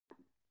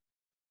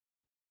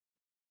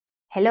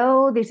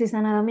Hello, this is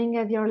Ana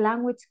Dominguez, your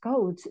language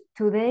coach.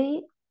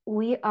 Today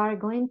we are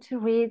going to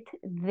read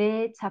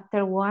the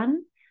chapter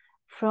 1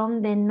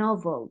 from the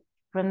novel.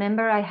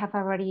 Remember, I have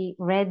already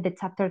read the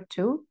chapter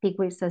 2,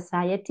 Pigwee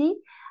Society.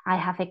 I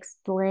have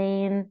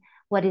explained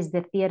what is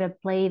the theater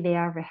play they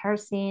are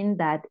rehearsing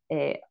that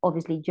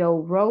obviously Joe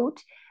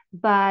wrote.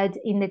 But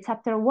in the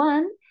chapter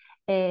 1,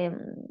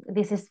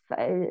 this is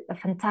a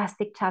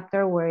fantastic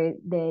chapter where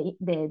the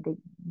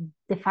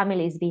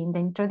family is being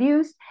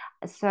introduced.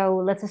 So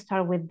let's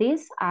start with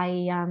this.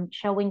 I am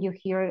showing you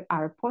here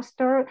our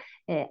poster.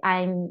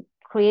 I'm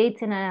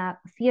creating a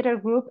theater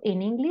group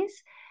in English.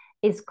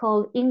 It's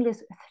called English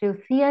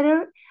Through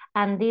Theater,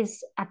 and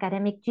this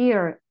academic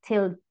year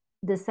till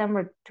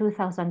December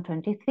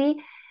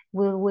 2023,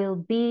 we will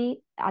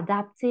be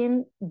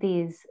adapting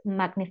this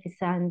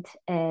magnificent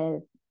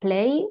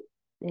play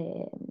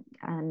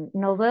and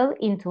novel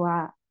into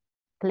a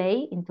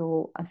play,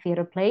 into a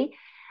theater play.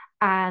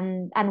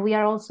 And we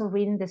are also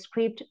reading the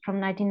script from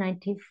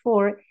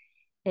 1994,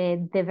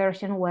 the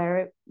version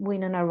where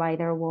Winona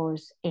Ryder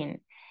was in.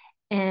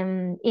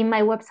 In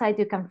my website,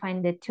 you can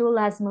find the two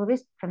last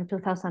movies from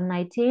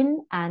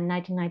 2019 and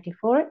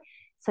 1994.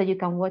 So you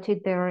can watch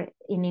it there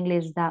in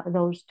English,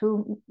 those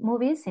two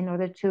movies, in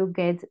order to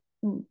get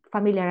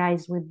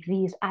familiarized with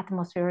this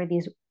atmosphere,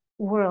 this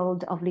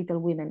world of Little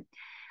Women.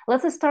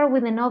 Let's start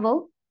with the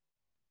novel.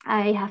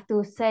 I have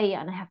to say,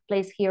 and I have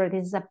placed here,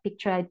 this is a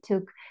picture I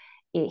took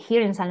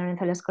here in San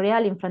Lorenzo de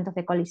Escorial in front of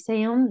the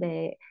Coliseum,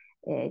 the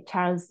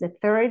Charles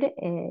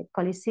III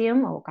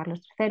Coliseum, or Carlos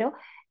III.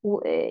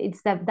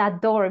 It's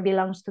that door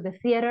belongs to the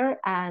theater,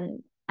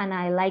 and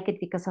I like it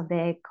because of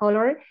the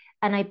color.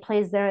 And I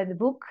placed there the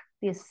book,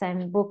 this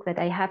same book that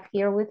I have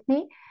here with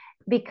me,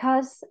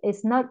 because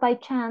it's not by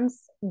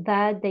chance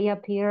that they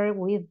appear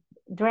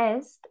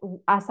dressed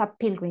as a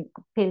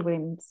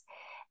pilgrims.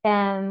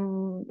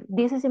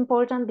 This is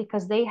important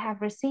because they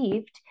have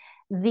received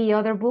the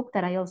other book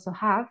that I also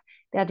have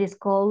that is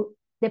called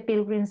The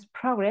Pilgrim's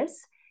Progress.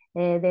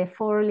 The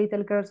four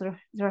little girls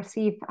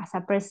receive as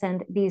a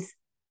present this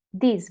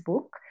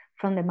book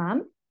from the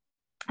mom.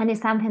 And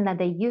it's something that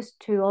they used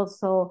to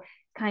also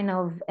kind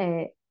of,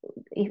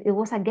 it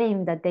was a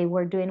game that they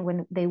were doing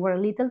when they were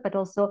little, but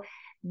also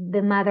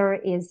the mother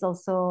is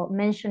also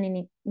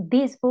mentioning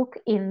this book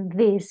in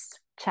this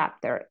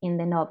chapter in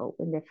the novel,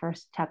 in the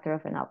first chapter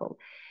of the novel.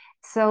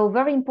 So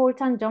very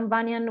important. John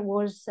Bunyan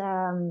was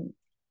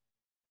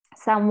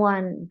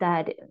someone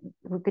that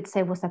we could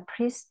say was a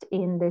priest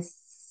in the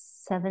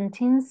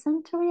 17th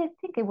century. I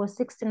think it was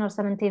 16th or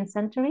 17th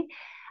century.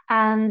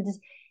 And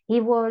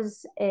he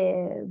was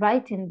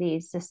writing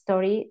this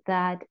story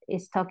that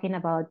is talking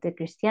about the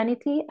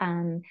Christianity,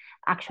 and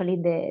actually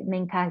the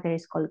main character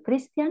is called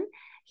Christian.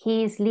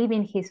 He is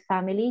leaving his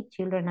family,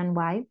 children and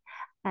wife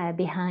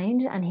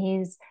behind, and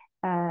he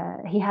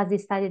has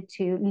decided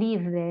to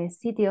leave the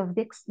city of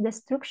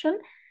destruction,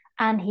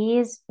 and he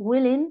is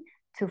willing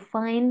to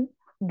find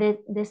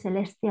the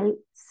celestial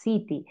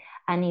city.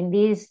 And in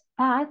this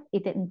path,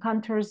 it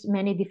encounters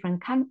many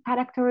different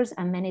characters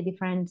and many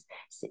different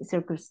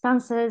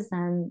circumstances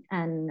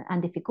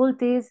and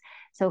difficulties.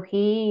 So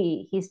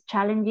he's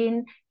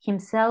challenging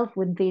himself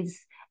with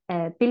this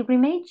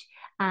pilgrimage,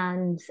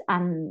 and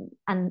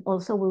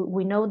also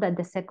we know that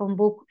the second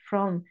book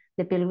from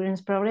the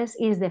Pilgrim's Progress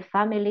is the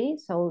family,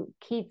 so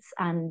kids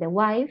and the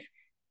wife,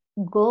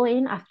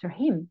 going after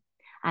him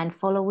and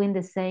following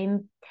the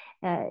same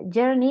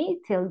journey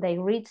till they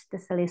reach the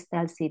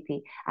celestial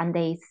city, and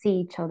they see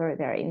each other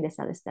there in the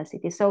celestial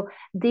city. So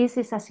this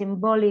is a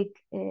symbolic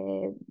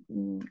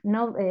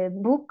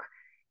book,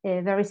 a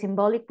very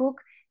symbolic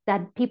book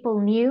that people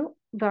knew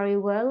very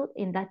well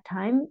in that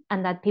time,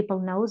 and that people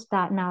knows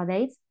that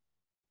nowadays.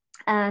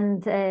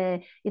 And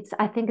I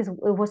think it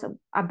was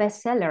a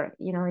bestseller,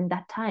 in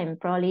that time.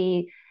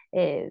 Probably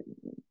it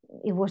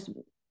was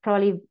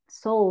probably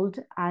sold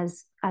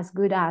as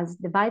good as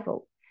the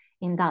Bible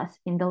in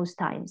those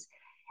times.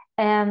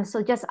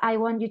 So just I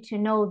want you to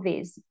know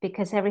this,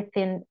 because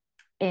everything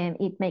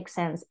it makes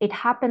sense. It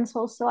happens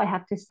also, I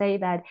have to say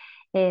that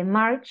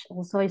March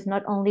also is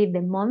not only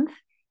the month.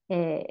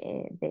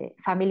 The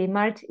family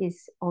march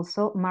is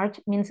also,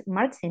 march means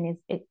marching,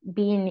 is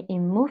being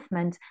in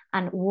movement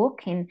and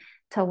walking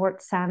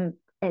towards some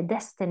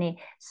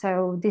destiny.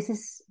 So this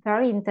is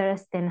very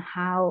interesting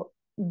how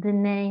the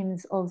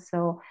names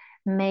also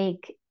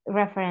make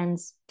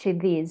reference to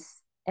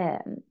this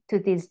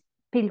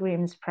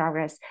Pilgrim's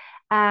Progress.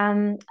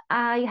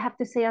 I have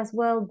to say as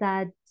well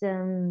that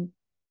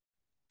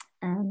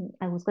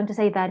I was going to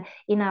say that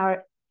in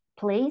our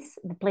place,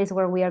 the place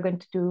where we are going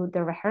to do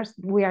the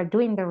we are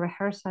doing the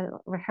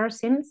rehearsals.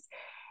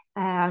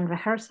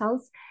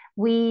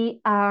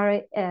 We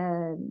are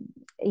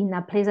in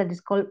a place that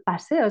is called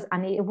Paseos,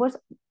 and it was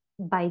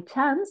by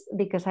chance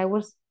because I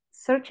was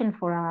searching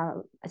for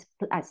a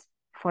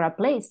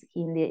place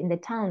in the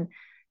town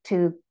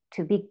to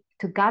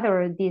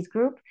gather this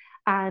group,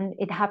 and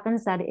it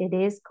happens that it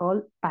is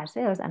called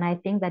Paseos, and I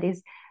think that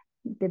is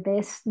the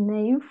best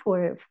name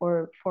for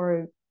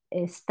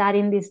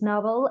studying this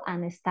novel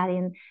and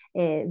studying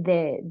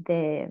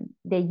the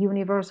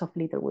universe of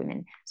Little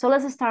Women. So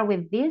let's start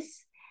with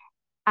this.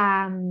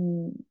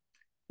 The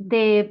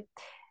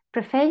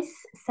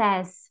preface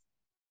says,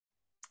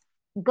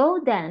 "Go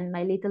then,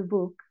 my little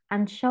book,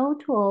 and show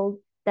to all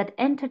that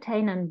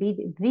entertain and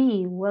bid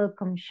thee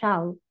welcome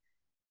shall,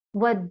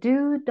 what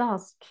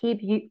dost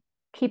keep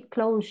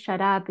close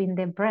shut up in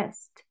the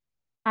breast,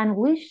 and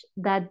wish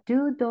that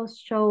dost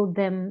show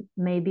them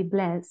may be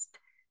blessed,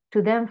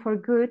 to them for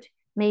good,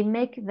 may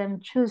make them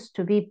choose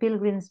to be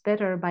pilgrims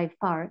better by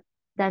far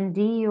than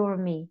thee or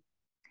me.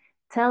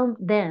 Tell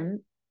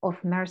them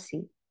of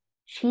mercy.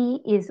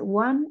 She is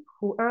one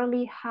who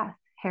early hath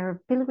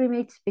her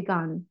pilgrimage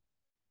begun.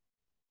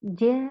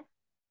 Yea,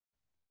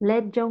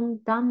 let young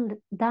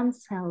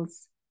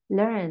damsels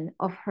learn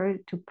of her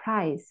to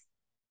prize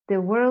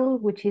the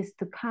world which is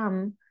to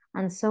come,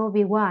 and so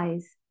be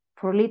wise,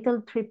 for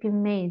little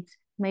tripping maids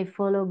may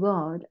follow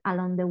God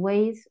along the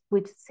ways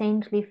which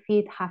saintly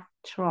feet have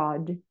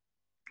trod."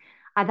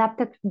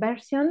 Adapted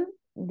version,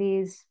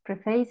 this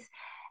preface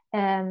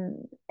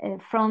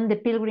from the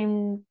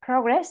Pilgrim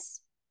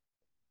Progress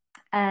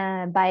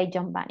by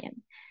John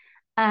Bunyan.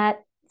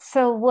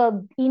 So,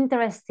 well,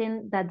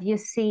 interesting that you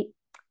see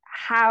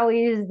how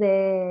is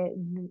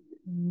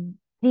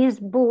this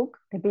book,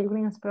 The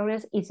Pilgrim's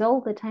Progress, is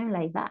all the time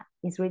like that.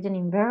 It's written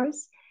in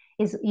verse,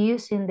 it's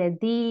using the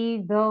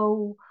thee,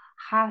 thou,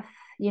 hath,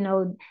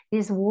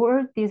 this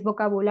word, this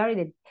vocabulary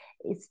that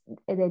is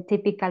the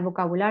typical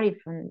vocabulary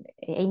from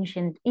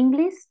ancient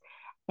English.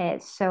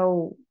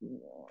 So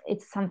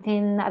it's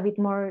something a bit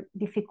more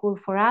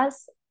difficult for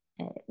us,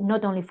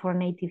 not only for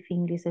native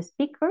English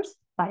speakers,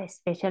 but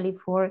especially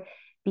for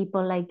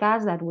people like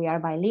us that we are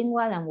bilingual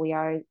and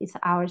it's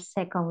our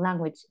second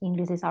language.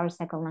 English is our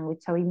second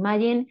language. So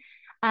imagine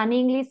an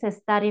English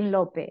studying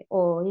Lope,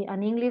 or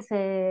an English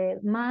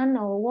man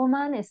or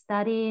woman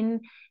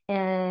studying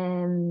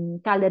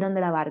Calderón de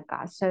la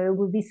Barca. So it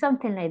would be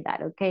something like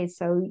that. Okay,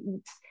 so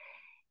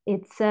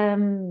it's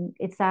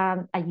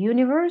a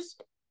universe.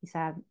 It's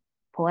a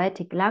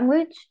poetic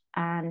language,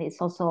 and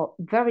it's also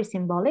very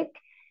symbolic.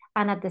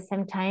 And at the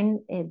same time,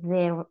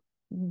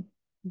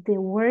 the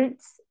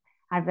words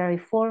are very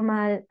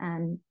formal,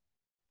 and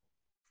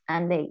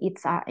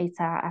it's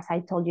as I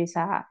told you, it's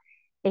a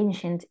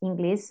ancient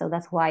English, so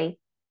that's why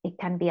it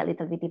can be a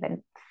little bit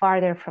even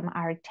farther from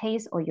our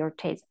taste or your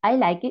taste. I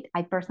like it.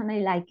 I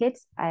personally like it.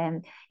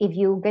 If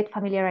you get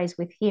familiarized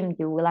with him,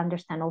 you will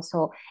understand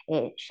also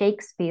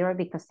Shakespeare,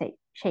 because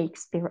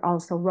Shakespeare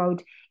also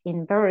wrote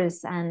in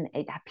verse, and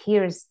it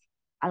appears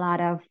a lot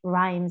of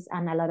rhymes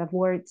and a lot of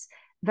words,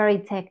 very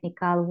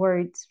technical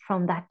words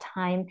from that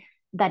time,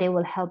 that it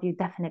will help you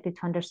definitely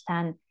to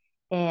understand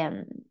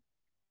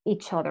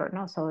each other.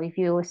 No? So if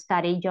you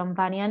study John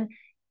Bunyan,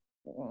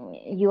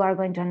 you are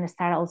going to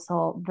understand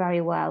also very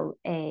well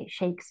a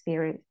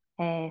Shakespeare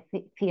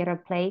theater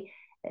play,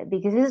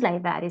 because it's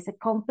like that. It's a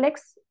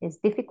complex, it's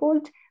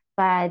difficult,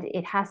 but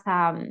it has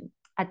a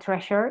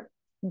treasure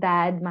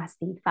that must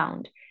be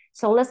found.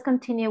 So let's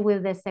continue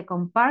with the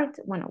second part.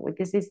 Well,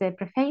 this is the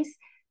preface.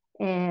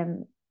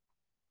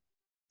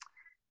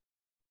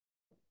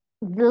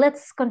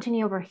 Let's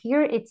continue over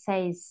here. It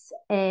says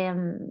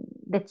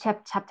the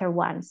chapter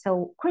 1.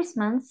 So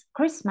Christmas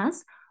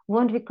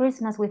won't be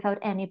Christmas without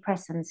any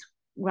presents,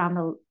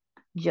 grumbled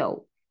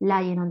Joe,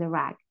 lying on the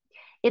rag.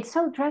 It's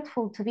so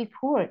dreadful to be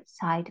poor,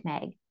 sighed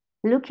Meg,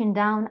 looking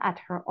down at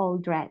her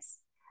old dress.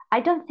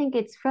 I don't think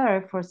it's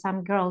fair for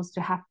some girls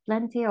to have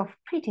plenty of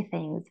pretty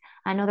things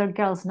and other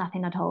girls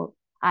nothing at all,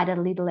 added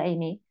little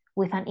Amy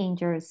with an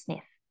injured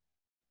sniff.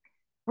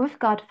 We've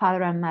got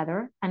father and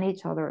mother and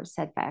each other,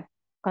 said Bev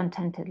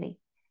contentedly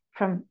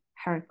from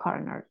her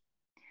corner.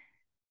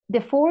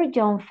 The four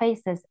young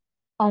faces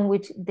on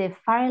which the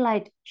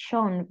firelight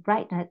shone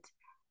brightened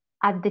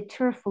at the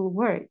cheerful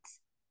words,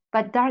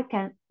 but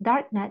darkened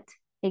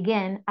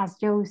again as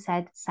Joe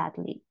said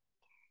sadly,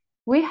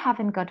 "We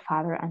haven't got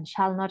father and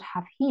shall not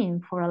have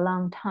him for a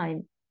long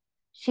time."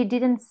 She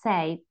didn't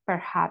say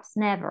perhaps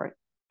never,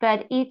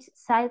 but each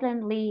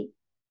silently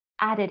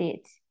added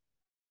it,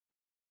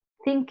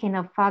 thinking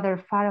of father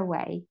far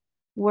away,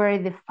 where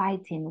the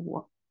fighting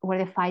was.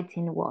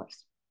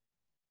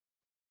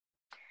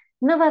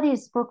 Nobody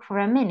spoke for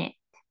a minute.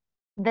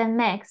 Then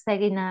Meg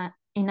said in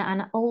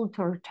an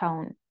altered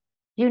tone,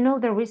 "You know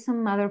the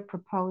reason Mother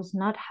proposed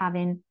not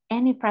having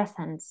any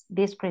presents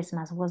this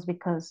Christmas was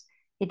because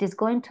it is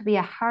going to be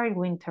a hard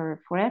winter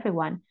for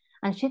everyone,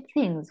 and she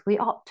thinks we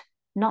ought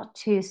not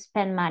to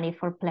spend money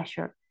for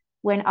pleasure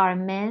when our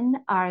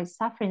men are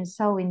suffering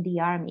so in the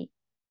army.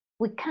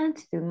 We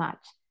can't do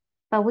much,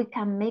 but we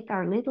can make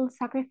our little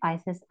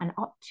sacrifices and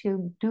ought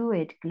to do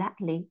it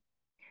gladly.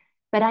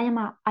 But I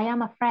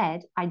am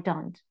afraid I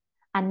don't."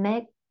 And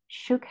Meg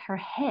shook her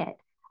head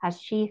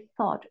as she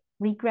thought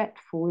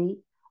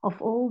regretfully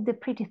of all the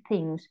pretty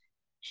things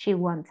she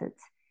wanted.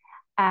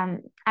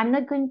 I'm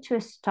not going to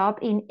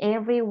stop in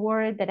every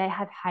word that I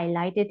have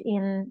highlighted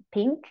in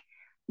pink,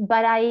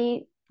 but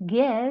I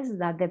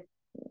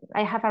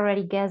have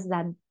already guessed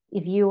that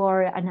if you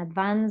are an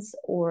advanced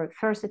or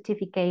first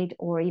certificate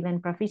or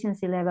even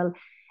proficiency level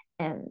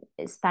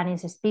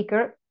Spanish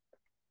speaker,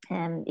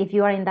 if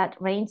you are in that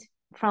range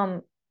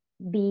from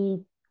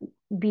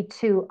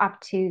B2 up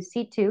to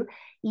C2,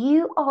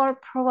 you are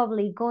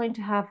probably going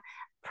to have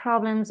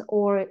problems,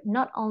 or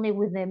not only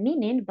with the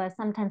meaning, but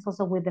sometimes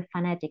also with the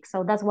phonetics.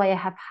 So that's why I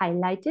have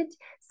highlighted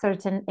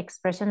certain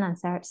expression and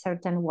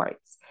certain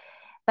words.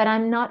 But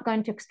I'm not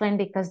going to explain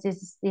because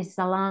this is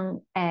a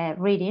long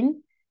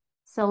reading.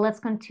 So let's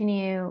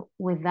continue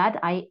with that.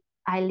 I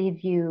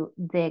leave you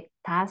the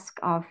task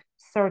of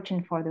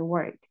searching for the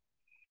word.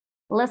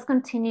 Let's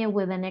continue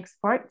with the next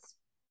parts.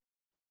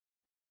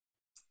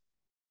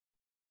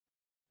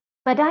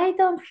 But I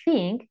don't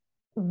think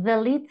the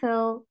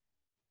little,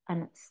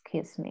 and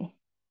excuse me,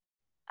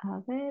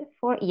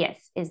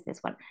 yes, is this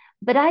one.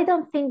 But I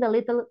don't think the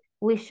little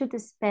we should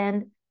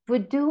spend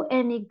would do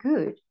any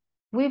good.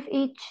 We've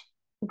each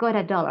got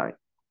 $1,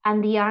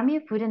 and the army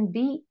wouldn't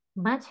be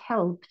much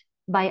helped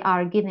by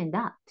our giving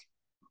that.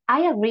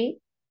 I agree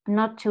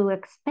not to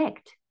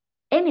expect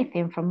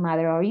anything from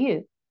mother or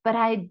you, but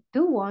I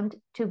do want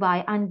to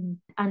buy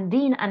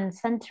Undine and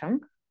Centrum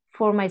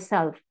for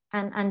myself.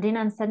 And Undine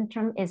and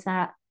Centrum is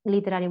a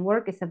literary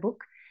work, it's a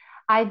book.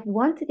 I've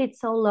wanted it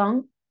so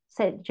long,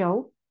 said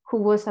Joe, who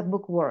was a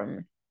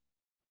bookworm.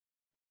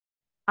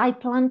 I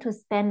plan to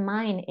spend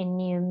mine in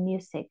new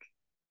music,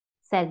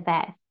 said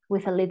Beth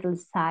with a little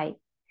sigh,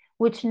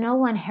 which no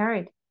one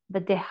heard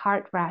but the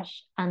heart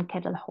rush and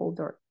kettle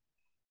holder.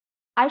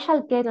 I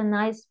shall get a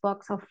nice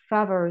box of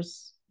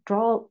Faber's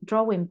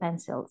drawing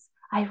pencils.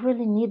 I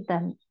really need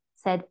them,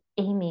 said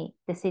Amy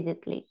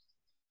decidedly.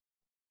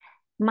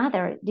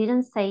 Mother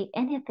didn't say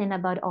anything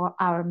about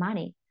our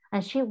money,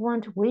 and she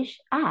won't wish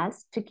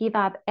us to give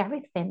up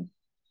everything.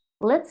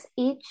 Let's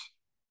each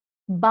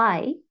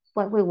buy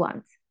what we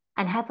want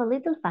and have a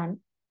little fun.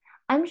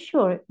 I'm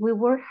sure we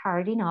worked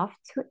hard enough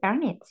to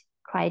earn it,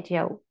 cried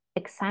Joe,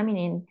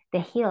 examining the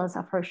heels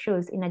of her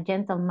shoes in a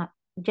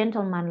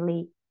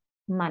gentlemanly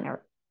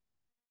manner.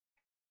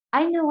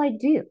 I know I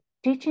do,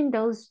 teaching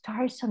those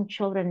tiresome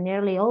children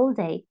nearly all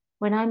day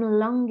when I'm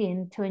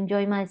longing to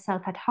enjoy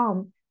myself at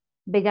home,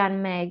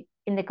 began Meg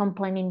in the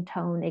complaining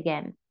tone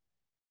again.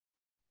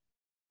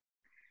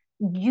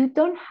 You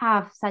don't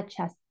have such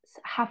a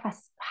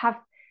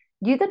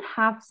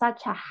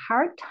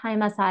hard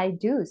time as I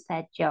do,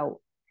 said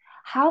Joe.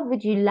 How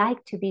would you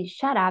like to be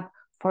shut up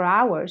for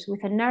hours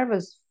with a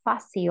nervous,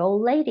 fussy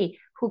old lady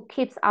who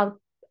keeps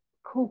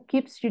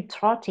you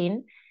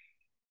trotting,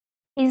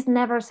 is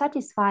never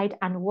satisfied,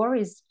 and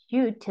worries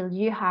you till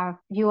you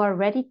are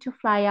ready to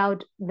fly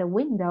out the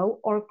window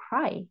or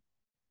cry?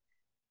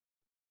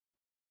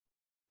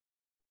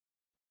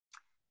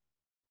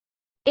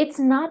 It's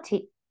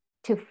naughty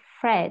to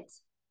fret,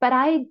 but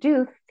I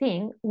do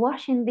think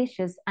washing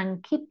dishes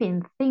and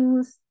keeping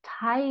things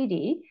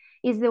tidy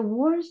is the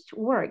worst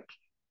work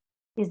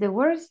in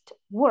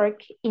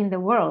the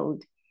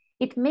world.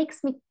 It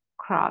makes me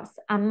cross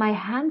and my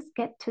hands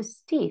get so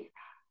stiff.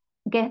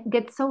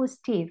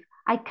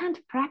 I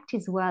can't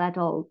practice well at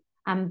all.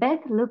 And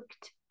Beth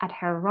looked at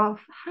her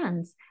rough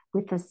hands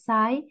with a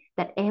sigh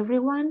that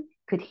everyone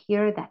could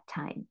hear that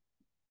time.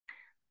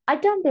 I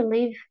don't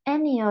believe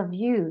any of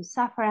you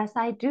suffer as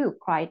I do,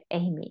 cried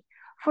Amy,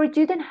 for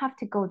you don't have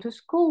to go to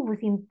school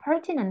with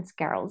impertinent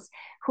girls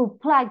who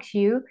plague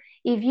you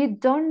if you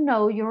don't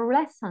know your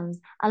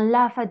lessons and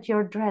laugh at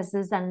your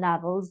dresses and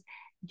labels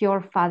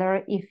your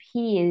father if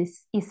he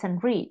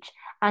isn't rich,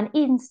 and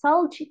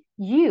insult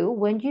you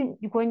when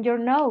your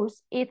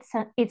nose it's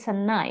a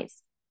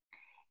nice.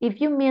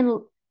 If you mean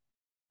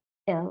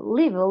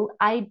level,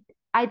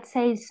 I'd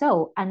say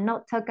so, and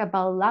not talk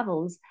about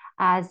levels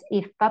as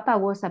if Papa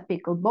was a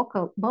pickle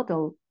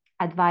bottle,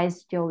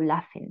 advised Joe,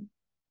 laughing.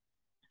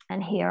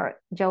 And here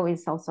Joe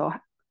is also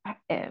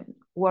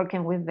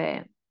working with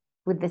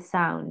the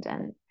sound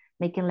and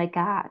making like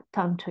a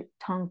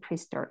tongue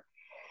twister.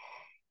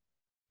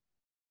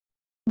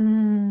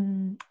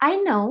 I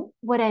know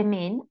what I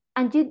mean,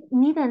 and you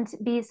needn't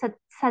be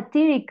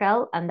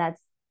satirical, and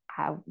that's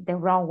the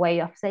wrong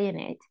way of saying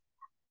it.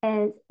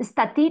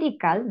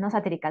 Satirical, not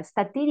satirical,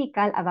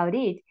 satirical about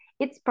it.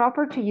 It's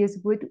proper to use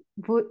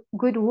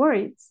good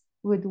words,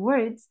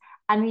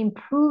 and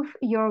improve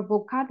your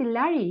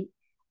vocabulary,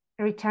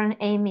 returned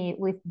Amy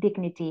with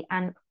dignity.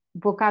 And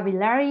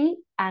vocabulary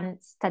and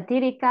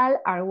satirical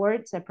are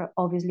words that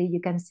obviously you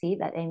can see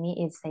that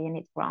Amy is saying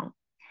it wrong.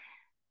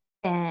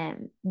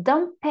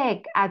 Don't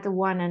peck at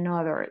one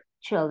another,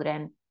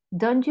 children.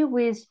 Don't you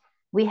wish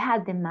we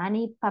had the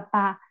money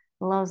Papa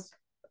lost,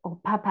 or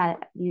Papa,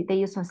 they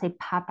used to say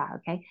Papa,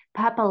 okay?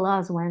 Papa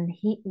lost when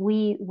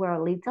we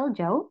were little,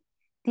 Joe?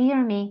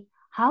 Dear me,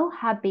 how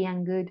happy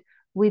and good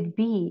we'd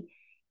be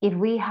if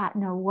we had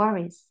no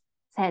worries,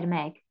 said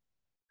Meg,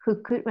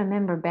 who could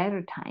remember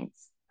better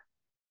times.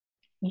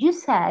 You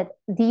said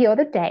the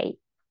other day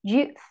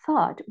you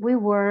thought we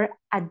were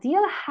a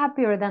deal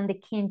happier than the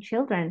King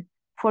children,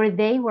 for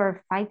they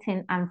were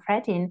fighting and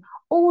fretting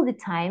all the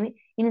time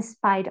in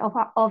spite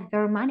of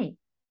their money.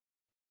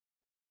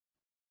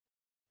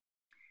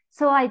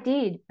 So I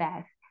did,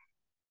 Beth.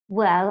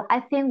 Well, I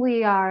think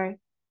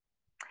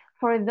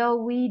for though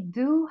we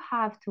do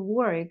have to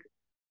work,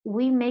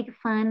 we make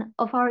fun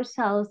of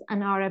ourselves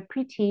and are a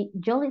pretty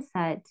jolly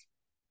set,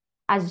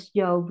 as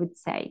Joe would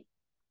say.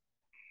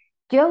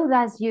 Joe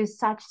does use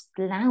such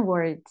slang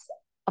words,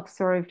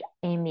 observed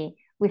Amy,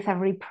 with a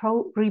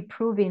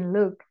reproving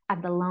look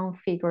at the long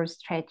figure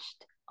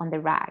stretched on the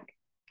rag.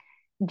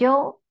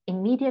 Joe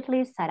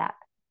immediately sat up,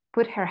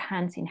 put her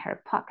hands in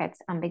her pockets,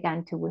 and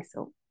began to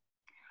whistle.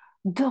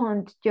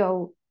 Don't,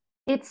 Joe.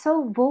 It's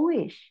so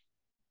boyish.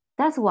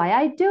 That's why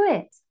I do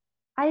it.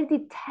 I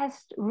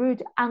detest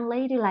rude,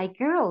 unladylike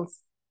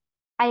girls.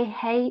 I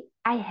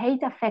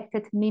hate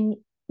affected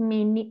mini,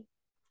 nimini,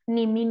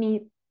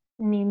 nimini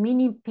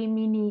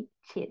pimini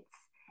chits.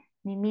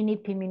 Nimini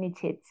pimini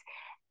chits.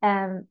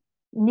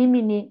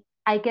 Nimini,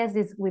 I guess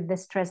is with the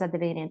stress at the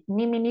beginning.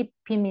 Nimini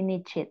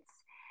pimini chits.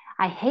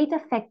 I hate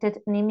affected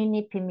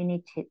nimini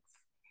pimini chits.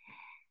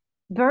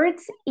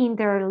 Birds in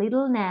their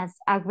little nests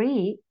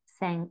agree,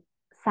 sang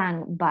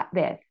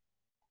Beth.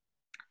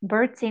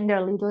 Birds in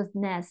their little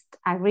nest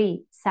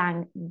agree,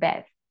 sang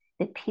Beth,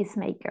 the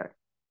peacemaker,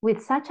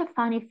 with such a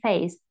funny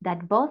face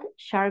that both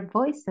sharp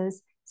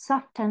voices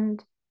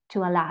softened to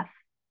a laugh,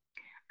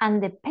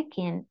 and the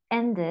pecking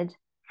ended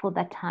for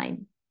that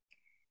time.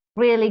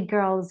 Really,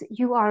 girls,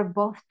 you are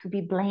both to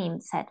be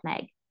blamed, said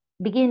Meg,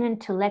 beginning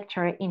to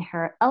lecture in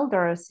her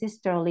elder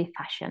sisterly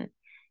fashion.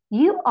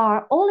 You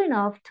are old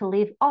enough to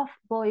leave off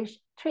boyish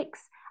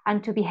tricks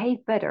and to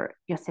behave better,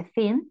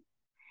 Josephine.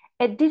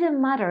 It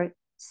didn't matter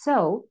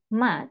so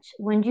much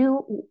when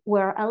you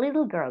were a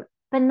little girl,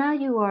 but now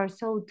you are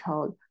so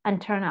tall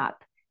and turn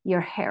up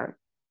your hair.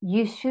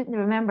 You should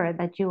remember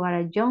that you are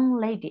a young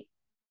lady.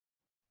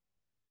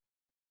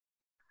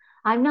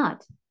 I'm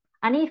not.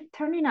 And if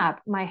turning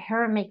up my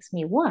hair makes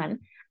me one,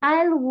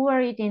 I'll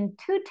wear it in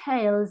two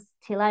tails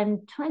till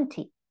I'm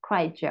 20,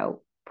 cried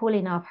Jo,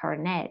 pulling off her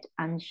net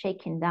and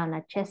shaking down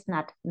a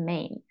chestnut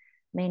mane.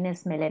 Mane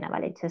is melena,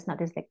 vale? Chestnut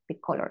is like the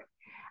color.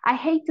 I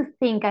hate to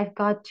think I've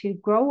got to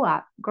grow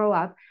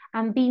up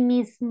and be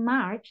Miss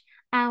March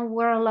and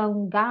wear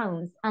long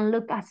gowns and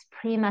look as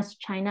prim as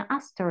China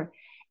Aster.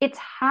 It's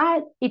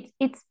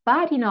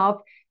bad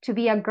enough to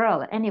be a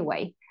girl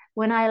anyway.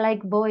 When I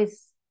like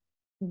boys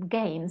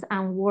games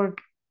and work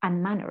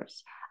and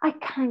manners. I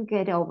can't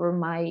get over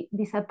my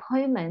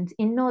disappointment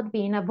in not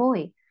being a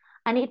boy.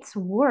 And it's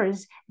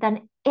worse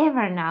than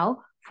ever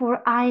now,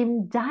 for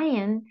I'm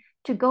dying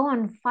to go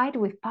and fight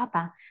with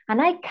Papa.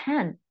 And I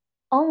can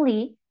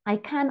only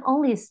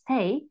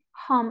stay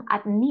home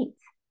at night.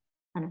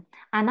 And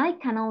I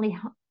can only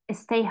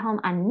stay home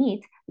and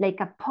knit like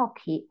a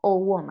poky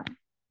old woman.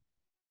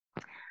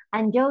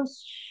 And Joe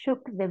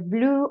shook the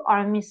blue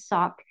army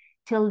sock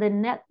till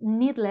the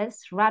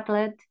needles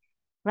rattled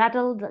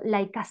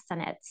like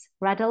castanets.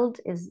 Rattled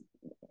is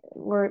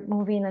we're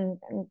moving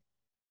and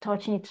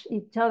touching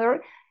each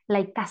other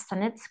like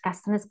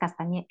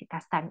castañuelas,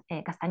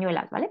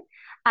 ¿vale?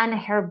 And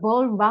her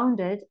ball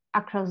rounded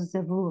across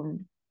the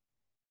room.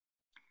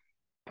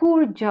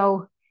 Poor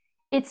Joe,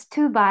 it's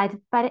too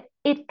bad, but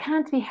it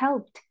can't be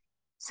helped.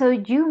 So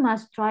you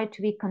must try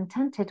to be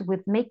contented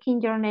with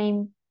making your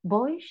name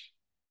boyish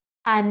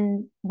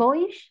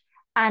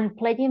and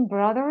playing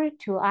brother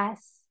to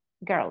us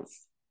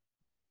girls,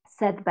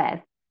 said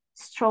Beth,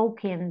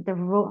 stroking the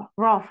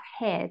rough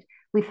head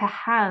with a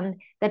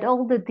hand that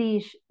all the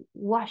dish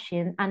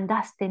washing and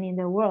dusting in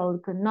the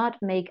world could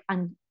not make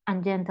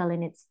ungentle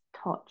in its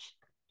touch.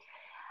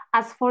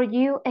 As for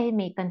you,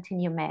 Amy,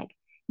 continued Meg,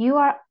 you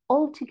are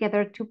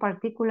altogether too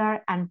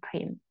particular and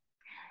prim.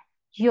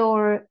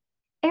 Your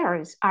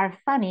airs are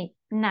funny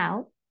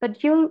now,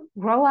 but you'll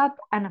grow up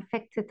an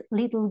affected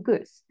little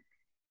goose.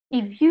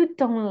 If you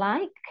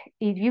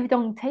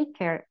don't take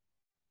care,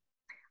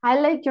 I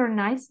like your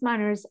nice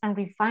manners and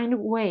refined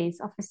ways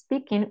of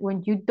speaking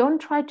when you don't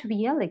try to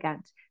be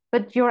elegant,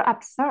 but your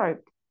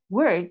absurd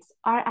words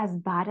are as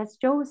bad as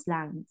Joe's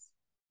slangs.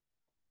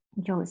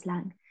 Joe's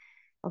slang.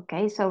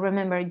 Okay, so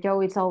remember,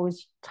 Joe is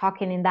always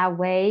talking in that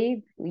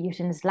way,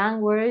 using slang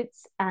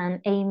words,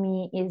 and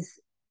Amy is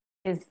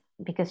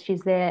because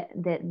she's the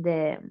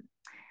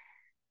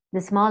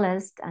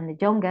smallest and the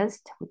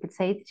youngest, we could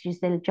say she's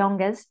the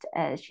youngest,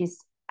 she's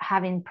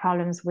having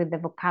problems with the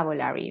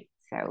vocabulary.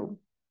 So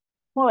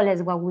more or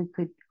less what we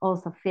could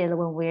also feel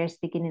when we're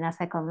speaking in a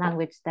second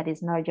language that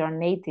is not your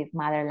native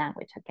mother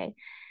language, okay?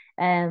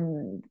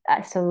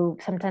 So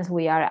sometimes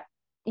we are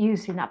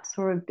using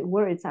absurd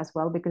words as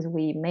well because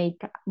we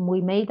made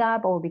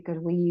up or because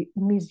we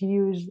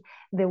misuse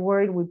the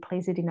word, we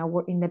place it in a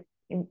word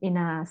in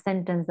a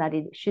sentence that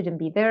it shouldn't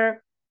be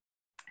there.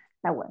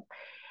 That way.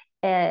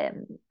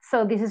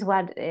 So this is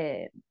what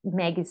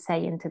Meg is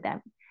saying to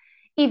them.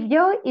 If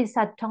Joe is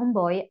a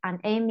tomboy and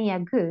Amy a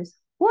goose,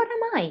 what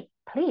am I,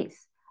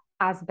 please?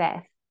 Asked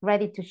Beth,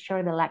 ready to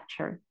share the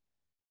lecture.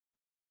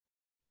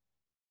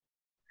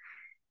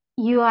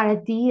 You are a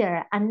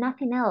dear and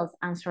nothing else,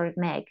 answered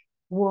Meg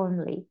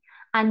warmly,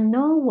 and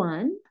no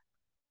one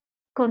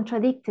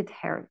contradicted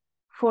her,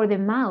 for the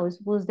mouse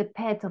was the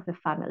pet of the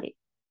family.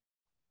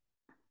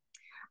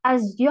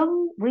 As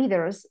young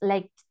readers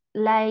like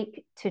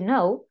to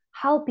know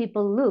how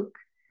people look,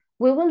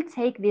 we will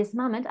take this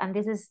moment, and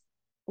this is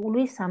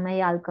Luisa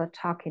May Alcott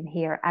talking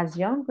here. As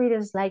young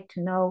readers like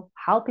to know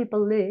how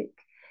people look,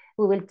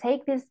 we will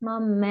take this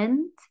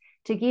moment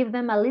to give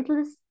them a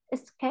little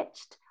sketch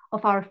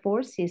of our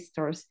four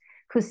sisters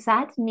who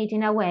sat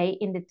knitting away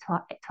in the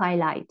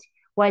twilight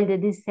while the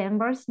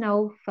December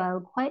snow fell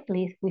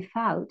quietly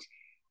without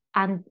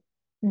and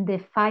the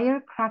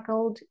fire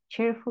crackled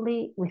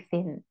cheerfully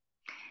within.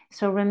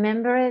 So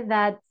remember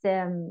that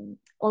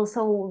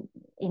also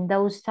in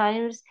those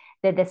times,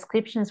 the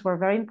descriptions were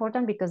very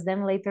important because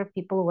then later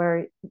people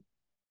were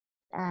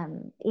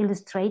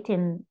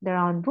illustrating their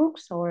own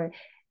books or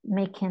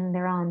making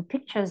their own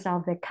pictures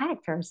of the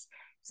characters.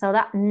 So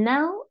that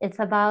now it's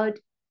about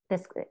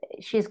this,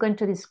 she's going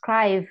to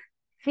describe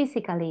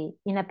physically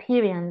in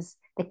appearance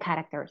the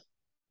characters.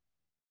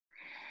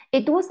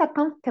 It was a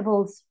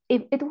comfortable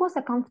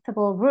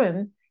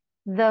room,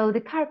 though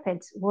the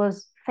carpet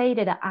was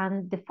faded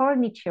and the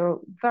furniture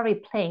very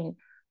plain,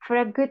 for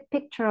a good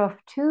picture or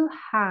two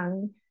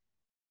hung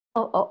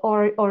on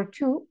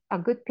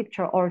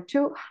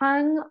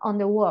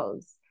the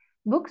walls.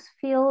 Books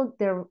filled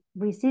their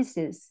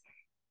recesses.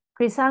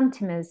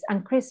 Chrysanthemums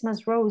and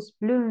Christmas rose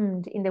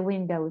bloomed in the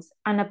windows,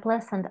 and a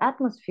pleasant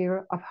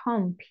atmosphere of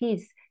home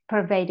peace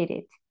pervaded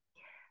it.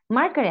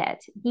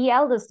 Margaret, the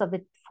eldest of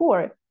the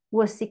four,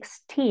 was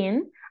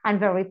 16 and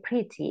very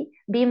pretty,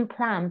 being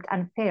plump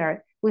and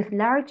fair, with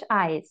large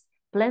eyes,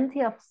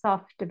 plenty of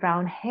soft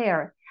brown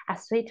hair, a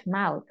sweet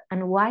mouth,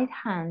 and white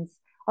hands,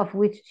 of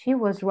which she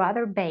was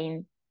rather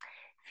vain.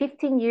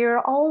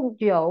 15-year-old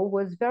Jo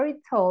was very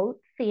tall,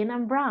 thin,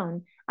 and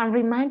brown, and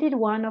reminded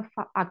one of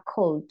a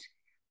colt,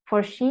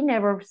 for she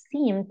never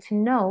seemed to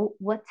know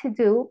what to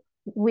do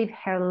with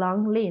her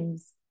long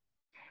limbs,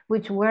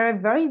 which were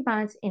very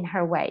much in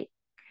her way.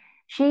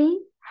 She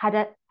had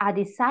a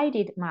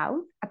decided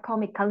mouth, a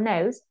comical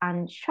nose,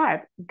 and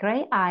sharp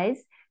gray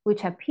eyes,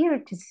 which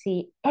appeared to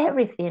see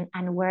everything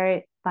and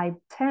were by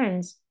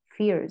turns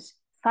fierce,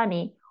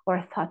 funny,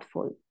 or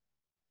thoughtful.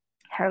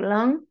 Her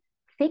long,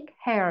 thick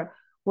hair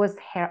was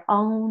her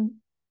one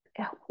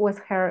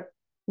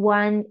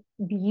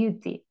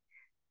beauty,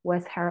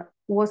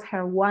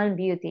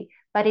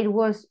 but it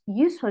was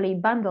usually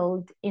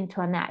bundled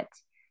into a net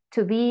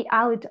to be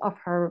out of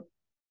her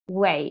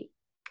way.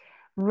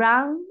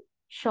 Round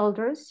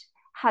shoulders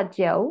had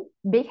Jo,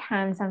 big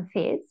hands and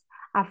feet,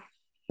 a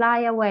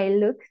flyaway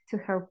look to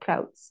her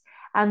clothes,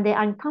 and the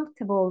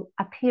uncomfortable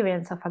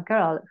appearance of a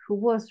girl who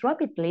was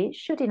rapidly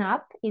shooting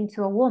up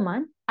into a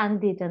woman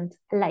and didn't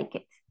like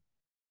it.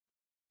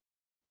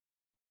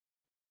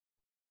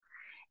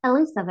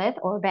 Elizabeth,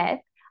 or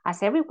Beth,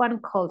 as everyone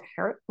called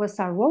her, was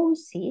a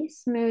rosy,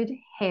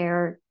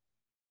 smooth-haired,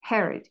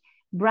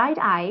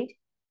 bright-eyed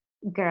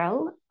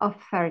girl of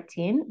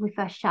 13 with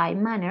a shy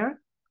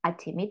manner, a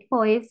timid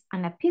voice,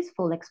 and a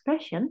peaceful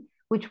expression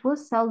which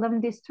was seldom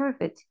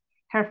disturbed.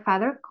 Her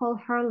father called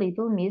her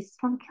Little Miss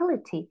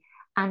Tranquility,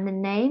 and the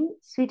name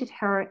suited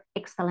her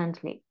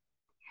excellently,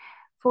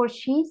 for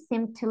she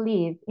seemed to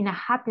live in a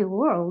happy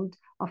world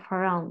of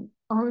her own,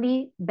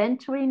 only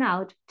venturing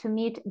out to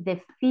meet the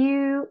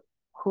few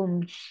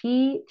whom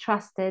she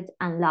trusted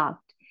and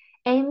loved.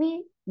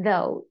 Amy,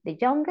 though the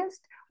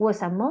youngest,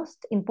 was a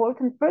most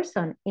important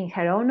person, in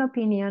her own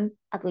opinion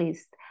at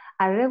least,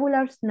 a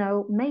regular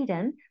snow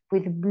maiden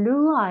with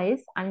blue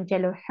eyes and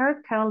yellow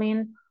hair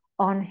curling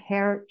on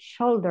her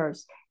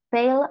shoulders,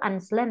 pale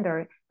and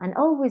slender, and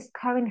always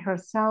carrying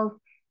herself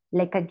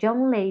like a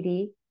young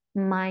lady,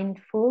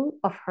 mindful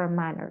of her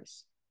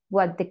manners.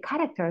 What the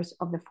characters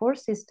of the four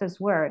sisters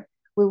were,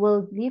 we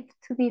will leave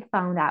to be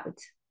found out.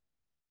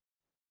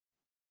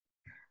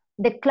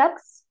 The clock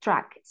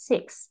struck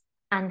 6,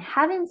 and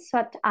having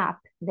swept up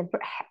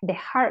the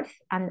hearth,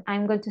 and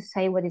I'm going to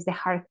say what is the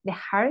hearth. The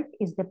hearth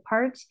is the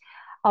part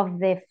of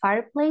the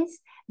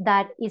fireplace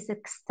that is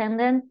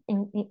extended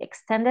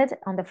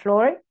on the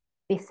floor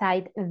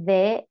beside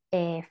the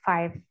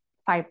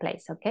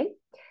fireplace, okay?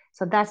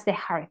 So that's the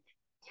hearth.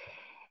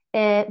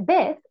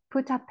 Beth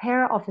put a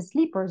pair of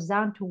slippers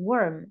down to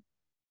warm.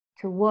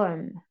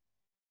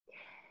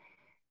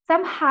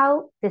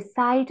 Somehow, the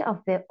sight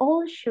of the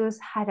old shoes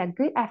had a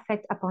good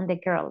effect upon the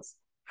girls,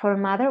 for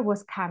mother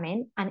was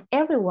coming, and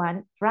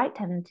everyone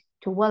brightened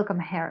to welcome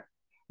her.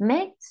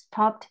 Meg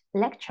stopped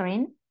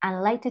lecturing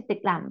and lighted the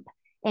lamp.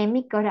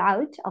 Amy got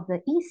out of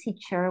the easy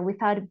chair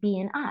without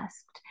being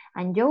asked,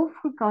 and Jo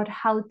forgot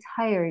how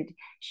tired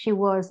she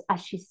was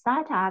as she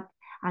sat up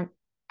and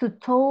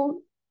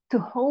to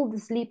hold the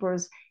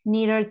sleepers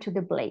nearer to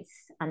the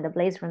blaze. And the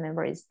blaze,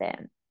 remember, is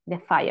the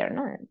fire,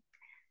 no?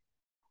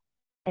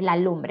 La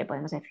lumbre,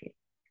 podemos decir.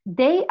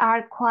 They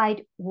are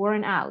quite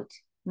worn out.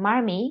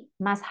 Marmee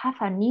must have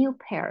a new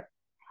pair.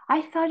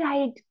 I thought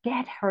I'd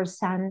get her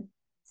some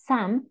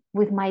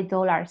with my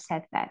 $1,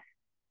 said Beth.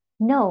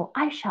 No,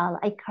 I shall,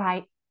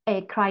 cried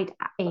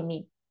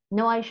Amy.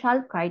 No, I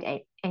shall, cried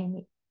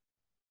Amy.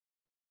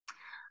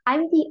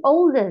 I'm the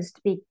oldest,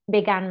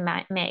 began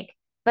Meg,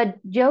 but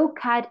Jo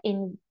cut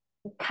in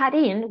cut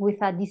in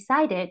with a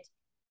decided,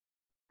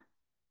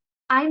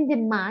 I'm the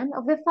man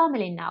of the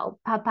family now.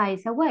 Papa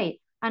is away,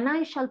 and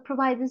I shall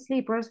provide the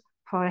sleepers,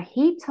 for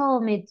he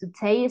told me to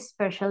take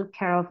special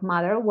care of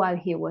mother while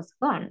he was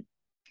gone.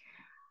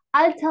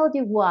 I'll tell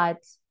you what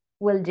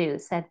we'll do,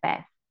 said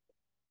Beth.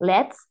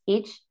 Let's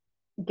each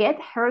get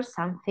her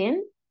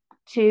something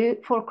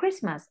for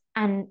Christmas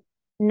and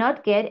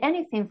not get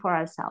anything for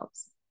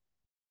ourselves.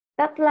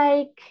 That's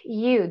like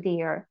you,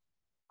 dear.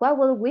 What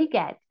will we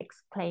get?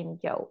 Exclaimed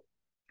Joe.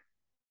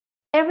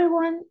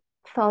 Everyone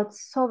thought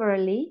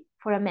soberly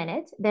for a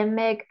minute, then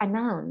Meg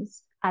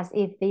announced, as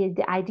if the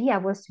idea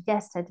was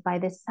suggested by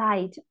the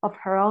sight of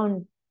her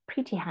own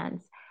pretty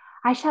hands,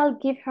 I shall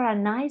give her a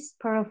nice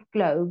pair of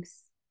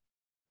gloves.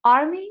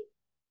 Army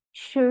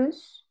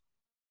shoes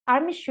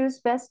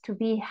best to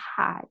be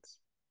had,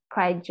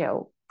 cried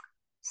Joe.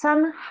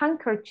 Some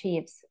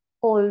handkerchiefs,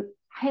 all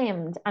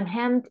hemmed, and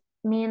hemmed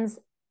means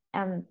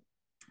con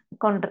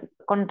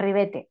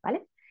ribete,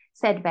 ¿vale?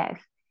 Said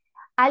Beth.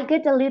 I'll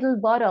get a little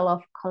bottle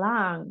of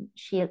cologne.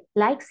 She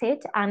likes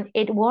it and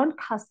it won't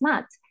cost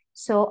much.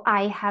 So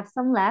I have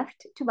some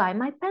left to buy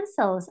my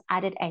pencils,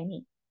 added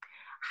Amy.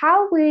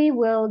 How we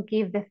will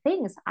give the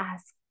things,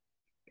 asked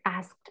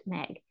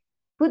Meg.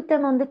 Put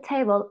them on the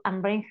table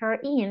and bring her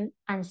in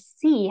and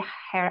see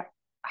her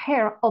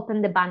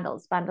open the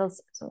bundles.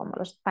 Bundles son como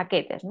los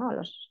paquetes, ¿no?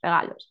 Los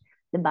regalos,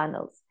 the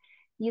bundles.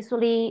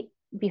 Usually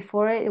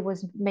before it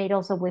was made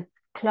also with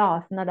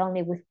cloth, not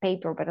only with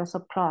paper, but also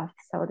cloth.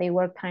 So they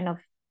were kind of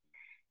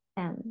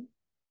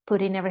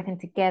putting everything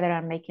together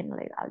and making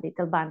like a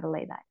little bundle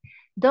like that.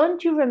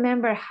 Don't you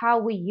remember how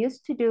we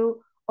used to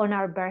do on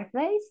our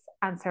birthdays?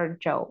 Answered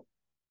Joe.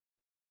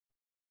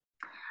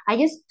 I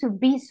used to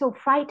be so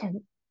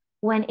frightened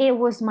when it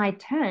was my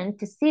turn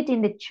to sit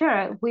in the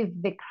chair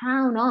with the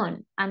crown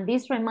on. And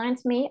this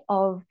reminds me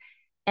of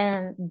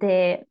in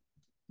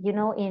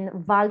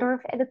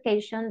Waldorf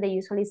education, they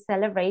usually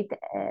celebrate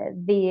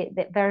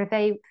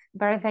the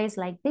birthdays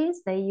like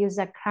this. They use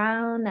a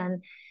crown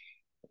and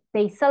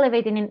they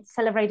celebrate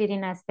it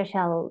in a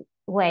special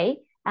way.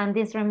 And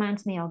this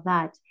reminds me of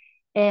that.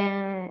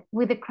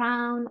 With the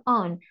crown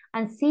on,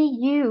 and see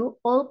you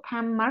all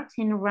come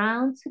marching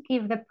around to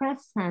give the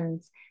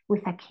presents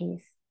with a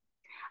kiss.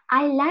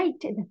 I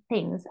liked the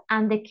things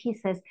and the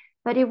kisses,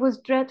 but it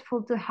was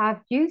dreadful to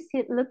have you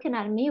sit looking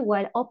at me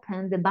while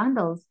opening the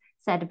bundles,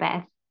 said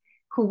Beth,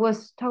 who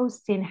was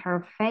toasting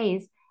her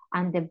face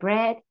and the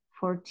bread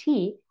for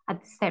tea at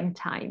the same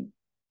time.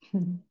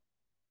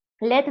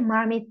 Let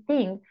Marmee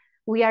think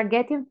we are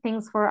getting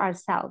things for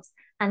ourselves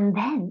and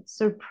then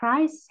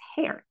surprise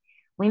her.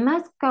 We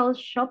must go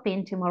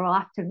shopping tomorrow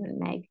afternoon,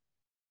 Meg.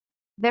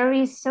 There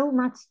is so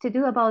much to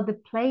do about the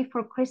play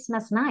for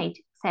Christmas night,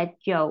 said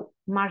Jo,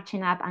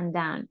 marching up and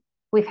down,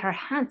 with her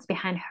hands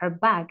behind her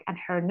back and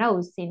her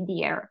nose in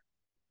the air.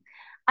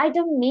 I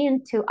don't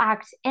mean to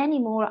act any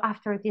more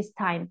after this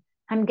time.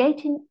 I'm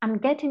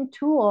getting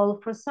too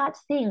old for such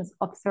things,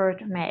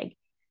 observed Meg,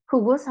 who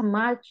was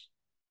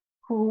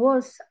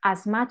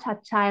as much a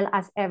child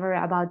as ever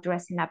about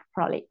dressing up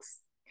frolics.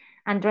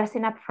 And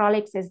dressing up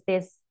frolics is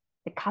the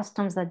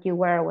costumes that you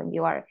wear when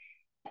you are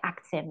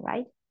acting,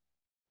 right?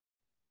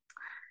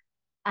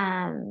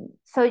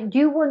 So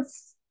you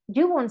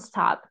won't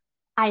stop,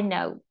 I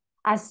know,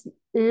 as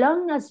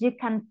long as you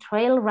can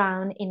trail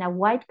around in a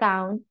white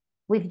gown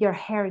with your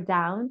hair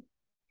down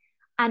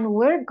and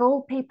wear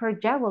gold paper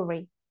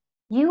jewelry.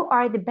 You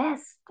are the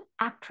best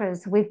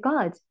actress we've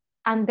got,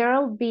 and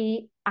there'll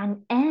be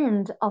an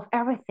end of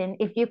everything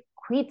if you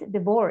quit the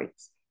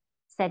boards,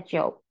 said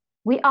Jo.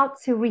 We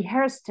ought to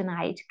rehearse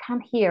tonight. Come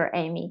here,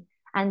 Amy,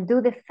 and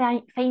do the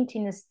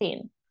fainting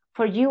scene,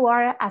 for you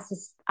are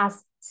as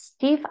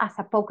stiff as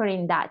a poker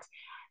in that.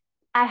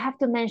 I have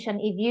to mention,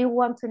 if you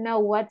want to know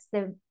what's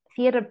the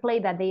theater play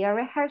that they are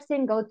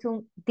rehearsing, go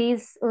to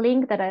this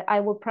link that I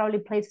will probably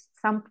place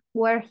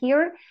somewhere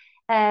here,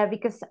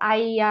 because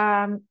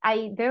I'm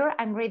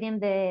reading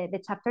the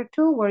chapter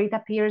 2 where it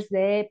appears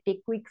the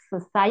Pickwick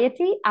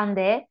Society and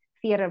the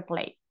theater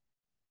play.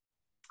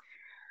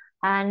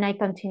 And I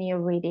continue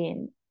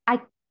reading.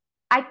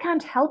 I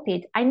can't help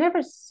it. I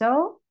never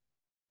saw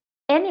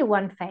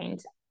anyone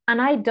faint,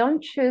 and I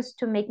don't choose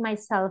to make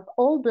myself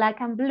all black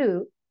and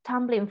blue,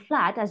 tumbling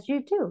flat as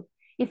you do.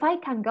 If I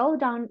can go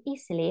down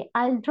easily,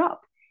 I'll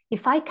drop.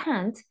 If I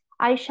can't,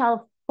 I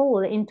shall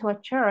fall into a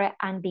chair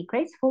and be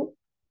graceful.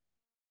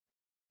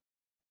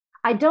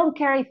 I don't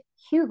care if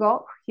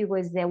Hugo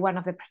is one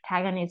of the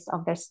protagonists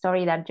of the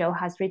story that Jo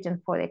has written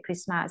for the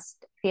Christmas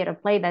theater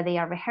play that they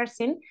are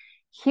rehearsing.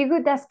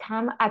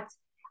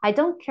 I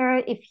don't care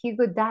if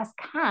Hugo does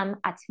come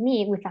at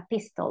me with a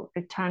pistol,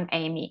 returned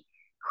Amy,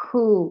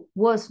 who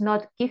was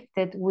not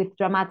gifted with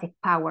dramatic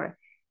power,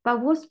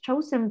 but was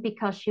chosen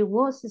because she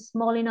was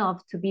small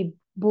enough to be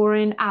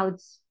borne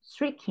out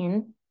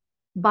shrieking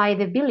by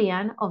the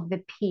villain of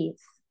the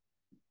piece.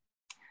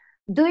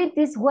 Do it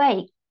this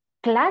way.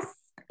 Clasp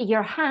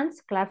your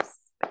hands. Clasp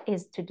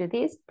is to do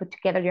this. Put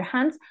together your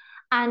hands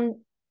and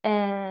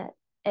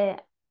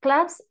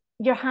clasp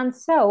your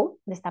hands so,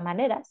 de esta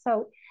manera,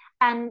 so,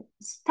 and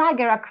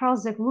staggered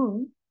across the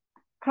room,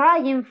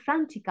 crying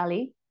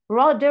frantically,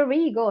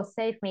 Rodrigo,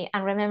 save me.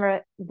 And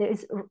remember,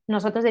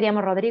 nosotros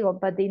diríamos Rodrigo,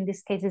 but in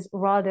this case it's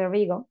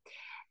Rodrigo.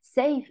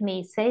 Save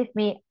me, save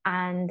me.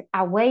 And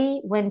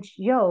away went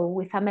Joe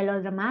with a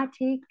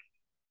melodramatic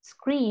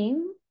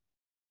scream,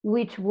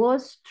 which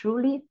was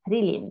truly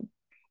thrilling.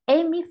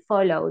 Amy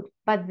followed,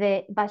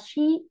 but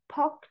she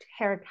poked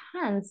her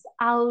hands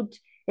out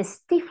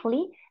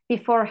stiffly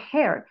before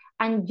her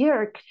and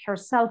jerked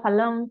herself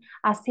along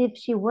as if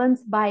she went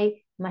by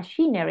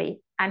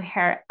machinery, and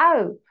her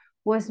ow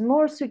was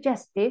more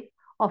suggestive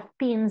of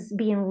pins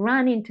being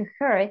run into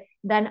her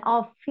than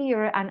of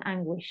fear and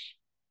anguish.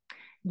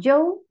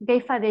 Joe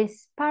gave a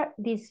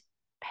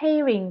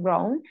despairing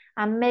groan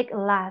and Meg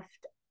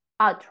laughed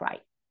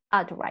outright,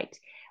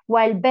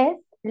 while Beth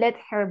let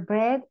her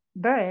breath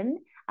burn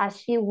as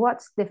she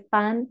watched the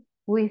fun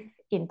with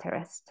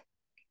interest.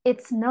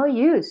 It's no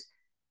use.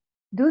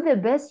 Do the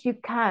best you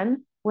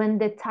can when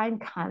the time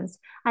comes,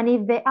 and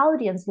if the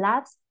audience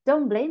laughs,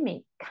 don't blame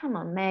me. Come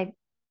on, Meg.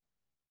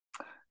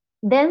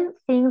 Then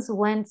things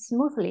went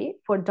smoothly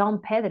for Don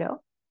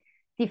Pedro,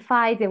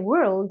 defied the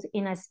world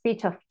in a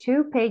speech of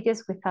 2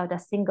 pages without a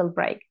single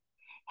break.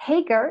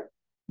 Hagar,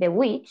 the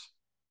witch,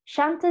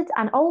 chanted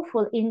an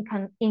awful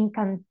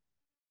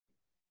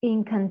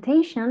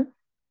incantation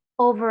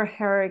over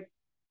her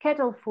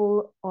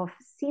kettleful of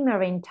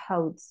simmering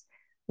toads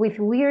with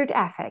weird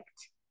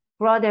effect.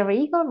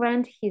 Roderigo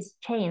rent his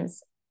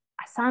chains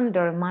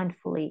asunder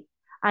manfully,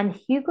 and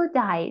Hugo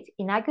died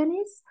in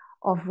agonies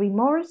of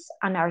remorse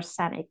and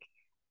arsenic,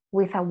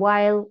 with a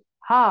wild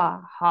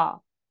ha ha.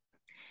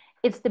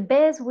 It's the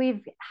best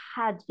we've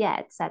had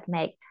yet, said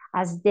Meg,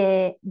 as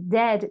the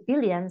dead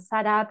villain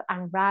sat up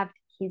and rubbed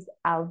his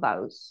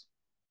elbows.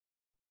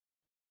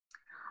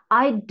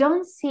 I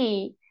don't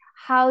see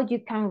how you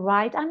can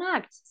write and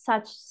act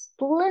such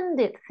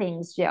splendid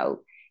things,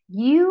 Joe.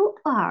 You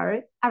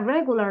are a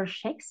regular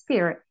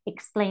Shakespeare,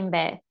 exclaimed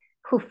Beth,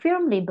 who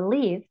firmly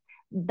believed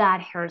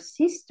that her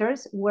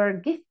sisters were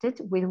gifted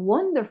with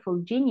wonderful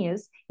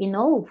genius in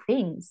all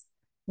things.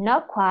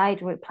 Not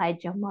quite, replied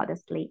Joe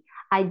modestly.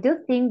 I do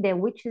think the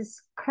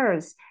witch's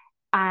curse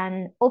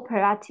and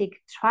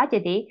operatic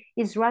tragedy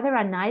is rather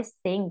a nice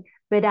thing,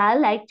 but I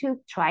like to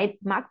try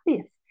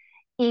Macbeth.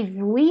 If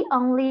we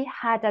only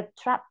had a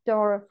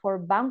trapdoor for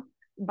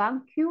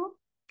Banquo,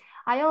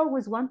 I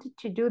always wanted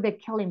to do the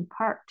killing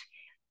part.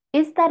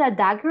 Is that a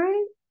dagger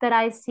that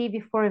I see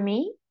before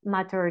me?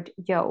 Muttered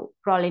Joe,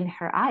 rolling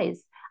her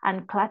eyes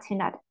and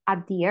clutching at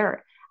the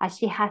air, as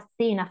she had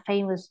seen a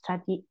famous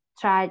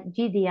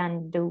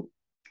tragedian do.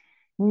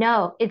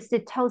 No, it's the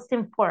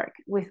toasting fork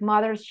with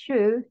mother's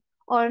shoe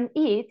on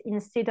it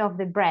instead of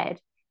the bread,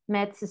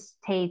 Beth's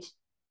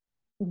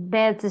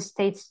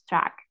stage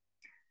track,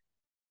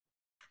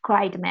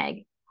 cried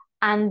Meg,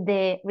 and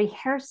the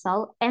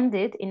rehearsal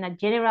ended in a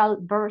general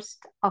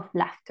burst of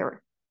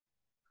laughter.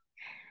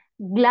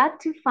 Glad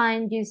to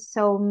find you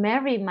so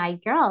merry, my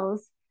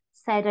girls,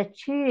 said a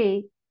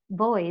cheery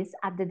voice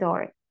at the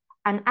door,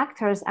 and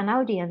actors and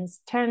audience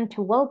turned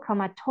to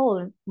welcome a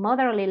tall,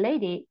 motherly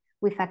lady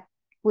with a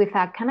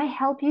 "Can I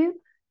help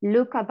you?"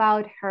 look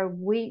about her,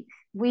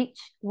 which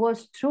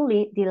was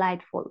truly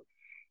delightful.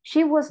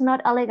 She was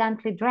not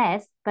elegantly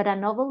dressed, but a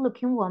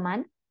noble-looking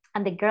woman,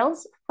 and the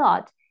girls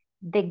thought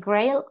the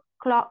grey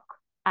cloak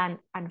and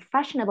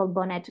unfashionable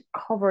bonnet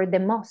covered the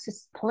most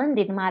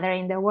splendid mother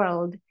in the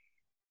world.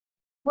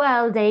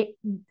 Well,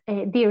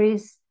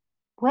 dearies,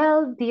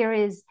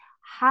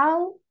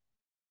 how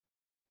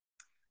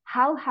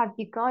have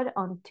you got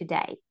on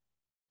today?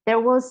 There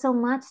was so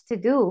much to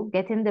do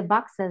getting the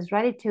boxes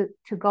ready to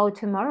go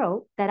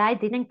tomorrow that I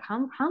didn't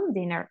come home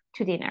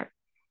to dinner.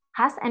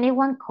 Has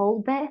anyone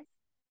called Beth?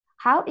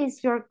 How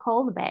is your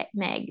cold,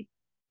 Meg?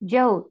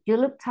 Joe, you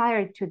look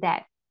tired to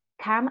death.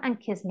 Come and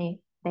kiss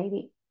me,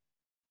 baby.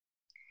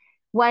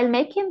 While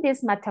making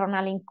these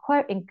maternal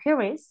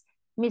inquiries,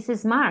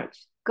 Mrs.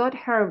 March got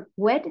her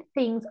wet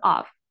things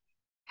off,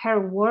 her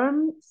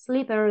warm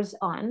slippers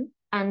on,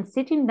 and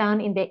sitting down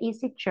in the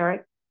easy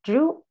chair,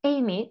 drew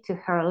Amy to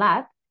her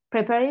lap,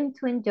 preparing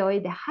to enjoy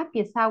the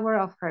happiest hour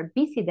of her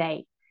busy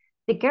day.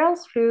 The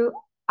girls flew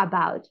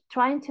about,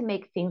 trying to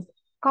make things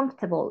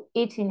comfortable,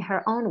 each in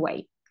her own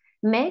way.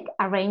 Meg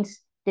arranged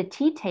the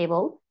tea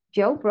table,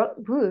 Joe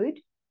brought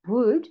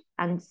wood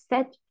and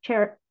set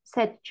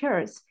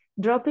chairs,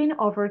 dropping,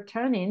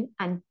 overturning,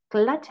 and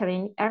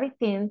clattering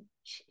everything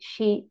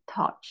she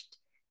touched.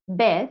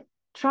 Beth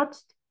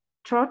trotted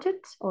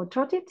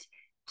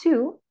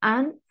to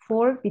and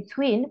fro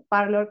between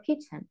parlor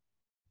kitchen,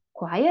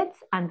 quiet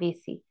and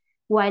busy,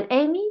 while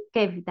Amy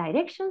gave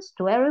directions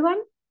to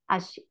everyone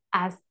as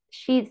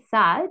she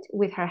sat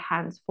with her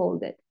hands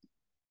folded.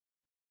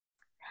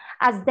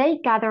 As they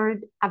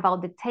gathered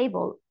about the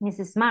table,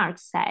 Mrs. March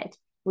said,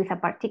 with a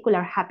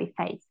particular happy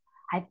face,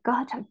 I've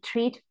got a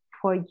treat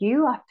for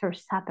you after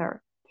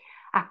supper.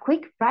 A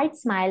quick, bright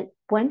smile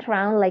went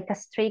round like a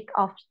streak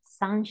of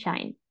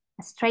sunshine.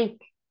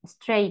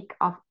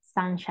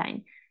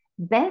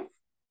 Beth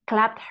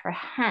clapped her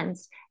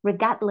hands,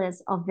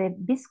 regardless of the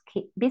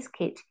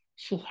biscuit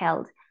she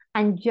held,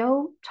 and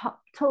Jo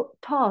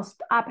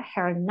tossed up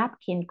her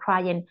napkin,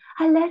 crying,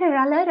 "A letter,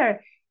 a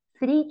letter!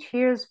 3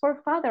 cheers for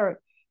father!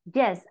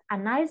 Yes, a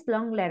nice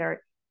long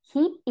letter.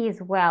 He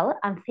is well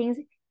and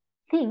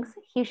thinks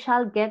he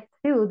shall get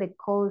through the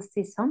cold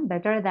season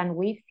better than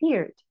we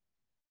feared.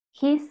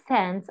 He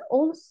sends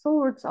all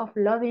sorts of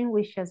loving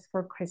wishes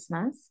for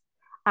Christmas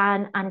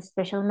and a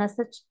special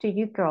message to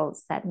you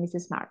girls," said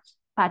Mrs. March,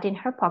 patting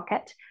her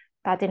pocket.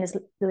 Patting is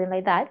doing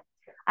like that,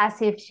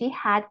 as if she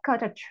had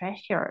got a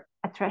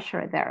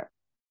treasure there.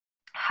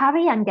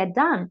 "Hurry and get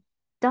done.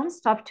 Don't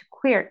stop to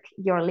quirk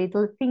your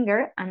little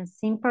finger and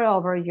simper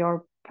over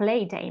your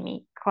plate,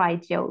 Amy,"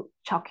 cried Jo,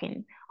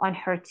 choking on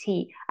her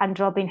tea and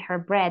dropping her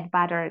bread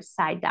butter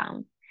side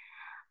down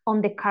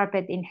on the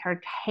carpet in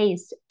her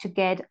haste to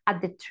get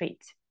at the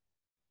treat.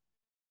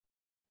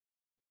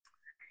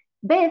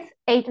 Beth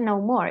ate no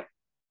more,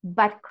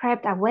 but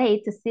crept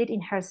away to sit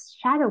in her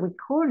shadowy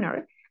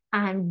corner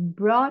and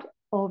brought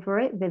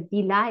over the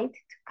delight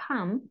to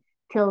come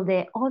till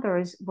the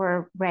others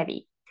were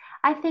ready.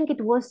 I think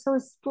it was so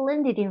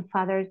splendid in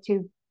father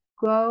to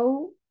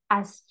go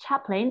as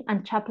chaplain,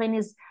 and chaplain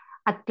is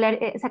a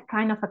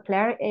kind of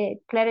a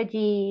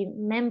clergy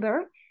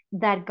member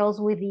that goes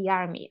with the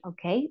army.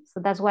 Okay, so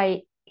that's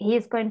why he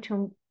is going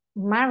to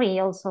marry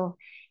also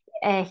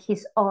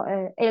his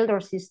elder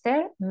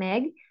sister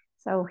Meg.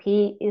 So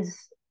he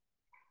is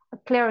a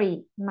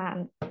clergy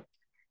man,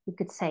 you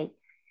could say.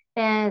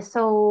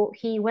 So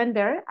he went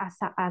there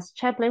as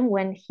chaplain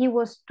when he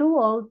was too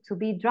old to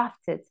be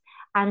drafted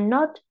and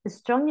not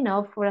strong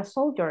enough for a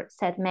soldier,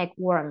 said Meg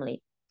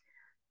warmly.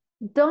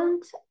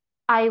 "Don't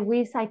I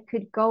wish I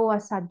could go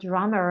as a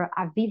drummer,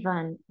 a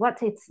vivan,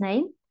 what's its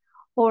name?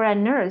 Or a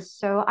nurse,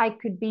 so I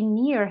could be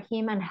near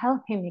him and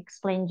help him,"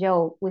 explained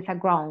Jo with a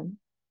groan.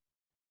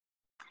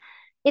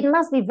 "It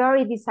must be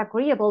very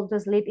disagreeable to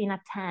sleep in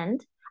a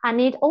tent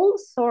and eat all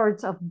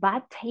sorts of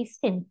bad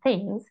tasting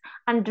things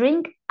and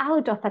drink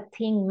out of a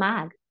tin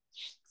mug,"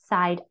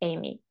 sighed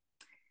Amy.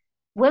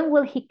 "When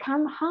will he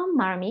come home,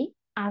 Marmee?"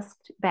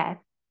 asked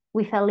Beth,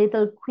 with a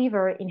little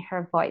quiver in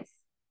her voice.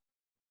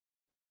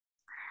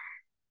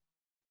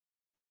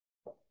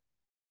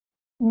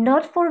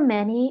 "Not for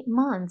many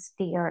months,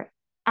 dear,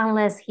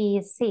 unless he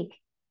is sick.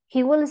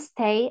 He will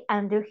stay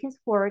and do his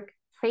work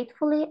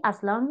faithfully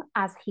as long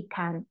as he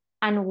can,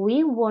 and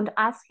we won't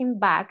ask him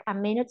back a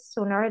minute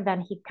sooner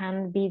than he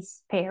can be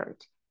spared.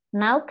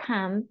 Now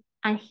come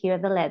and hear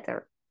the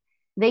letter."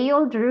 They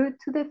all drew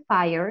to the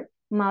fire,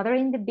 Mother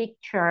in the big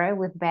chair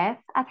with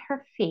Beth at her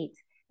feet,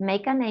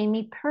 Meg and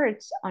Amy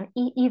perched on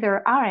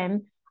either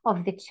arm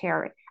of the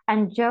chair,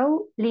 and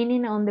Jo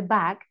leaning on the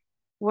back,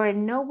 where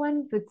no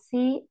one would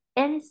see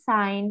any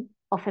sign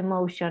of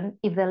emotion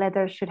if the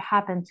letter should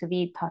happen to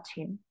be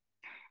touching.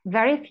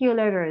 Very few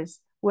letters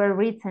were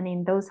written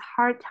in those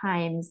hard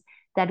times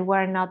that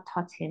were not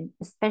touching,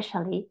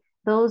 especially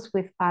those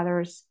which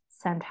fathers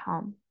sent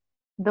home.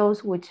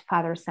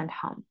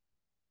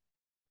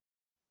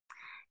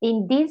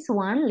 In this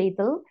one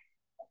little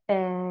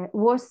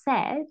was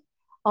said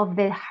of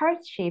the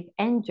hardship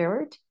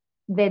endured,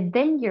 the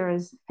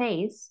dangers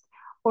faced,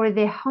 or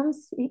the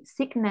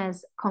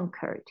homesickness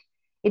conquered.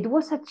 It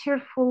was a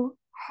cheerful,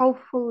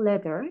 hopeful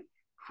letter,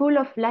 full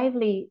of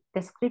lively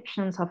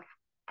descriptions of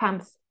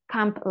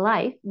camp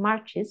life,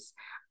 marches,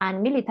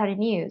 and military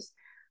news,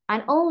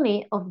 and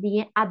only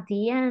at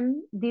the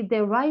end did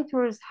the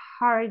writer's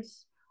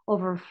hearts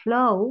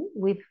overflow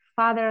with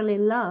fatherly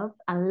love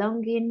and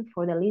longing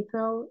for the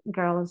little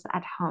girls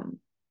at home.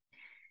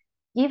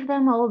 "Give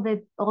them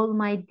all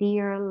my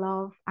dear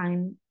love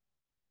and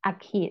a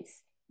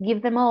kiss.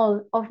 Give them all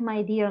of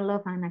my dear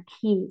love and a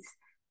kiss.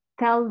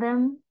 Tell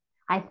them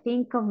I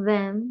think of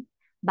them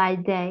by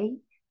day,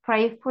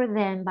 pray for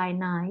them by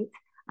night,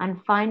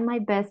 and find my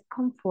best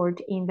comfort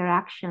in their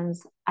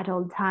actions at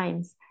all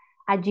times.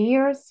 A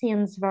year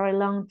seems very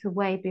long to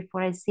wait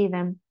before I see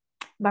them,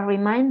 but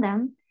remind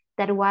them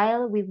that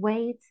while we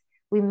wait,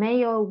 we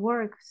may all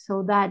work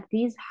so that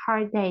these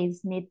hard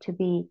days need to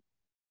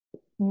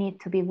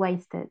be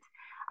wasted.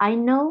 I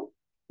know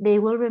they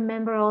will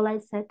remember all I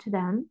said to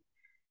them,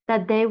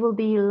 that they will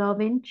be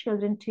loving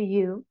children to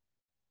you,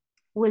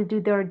 will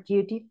do their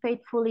duty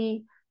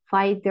faithfully,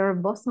 fight their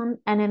bosom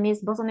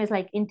enemies. Bosom is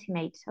like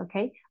intimate,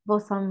 okay?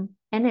 Bosom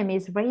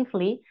enemies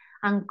bravely,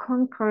 and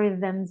conquer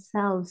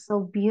themselves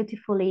so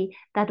beautifully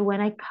that when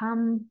I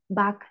come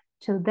back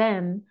to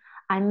them,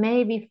 I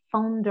may be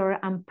fonder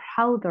and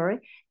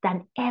prouder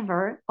than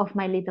ever of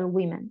my little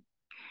women."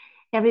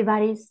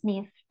 Everybody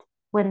sniffed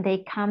when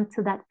they come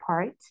to that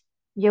part.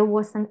 Jo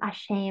wasn't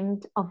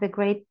ashamed of the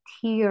great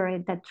tear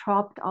that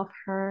dropped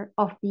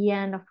off the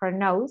end of her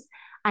nose,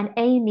 and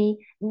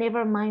Amy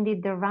never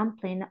minded the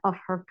rumpling of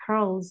her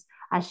curls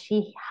as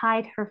she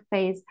hid her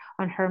face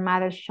on her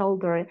mother's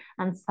shoulder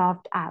and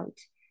sobbed out,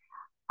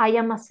 "I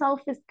am a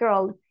selfish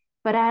girl,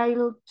 but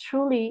I'll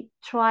truly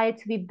try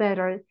to be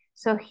better,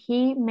 so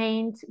he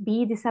mayn't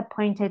be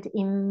disappointed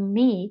in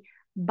me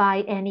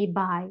by any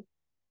by."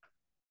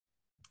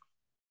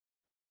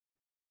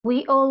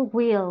 We all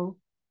will,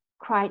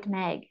 cried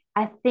Meg.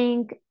 I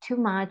think too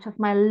much of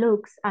my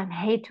looks and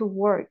hate to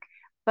work,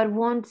 but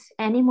won't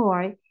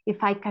anymore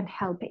if I can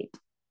help it.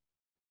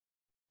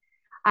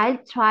 I'll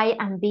try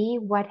and be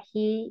what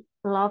he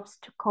loves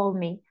to call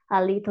me,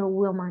 a little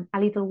woman,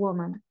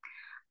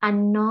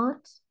 and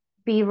not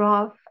be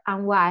rough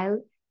and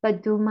wild,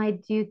 but do my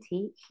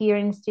duty here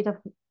instead of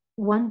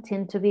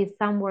wanting to be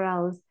somewhere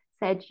else,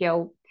 said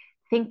Joe,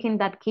 thinking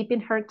that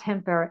keeping her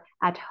temper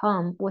at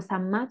home was a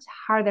much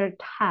harder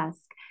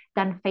task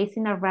than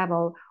facing a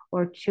rebel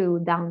or two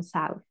down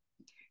south.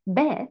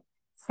 Beth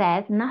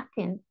said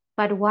nothing,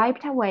 but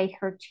wiped away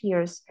her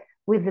tears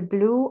with the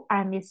blue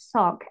army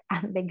sock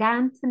and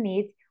began to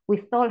knit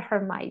with all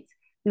her might,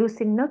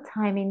 losing no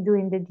time in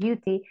doing the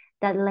duty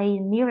that lay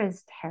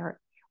nearest her,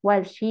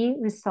 while she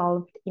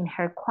resolved in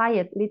her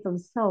quiet little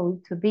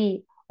soul to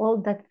be all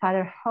that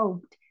father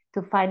hoped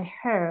to find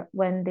her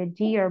when the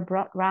year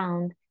brought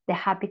round the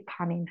happy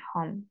coming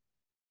home.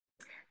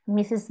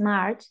 Mrs.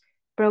 March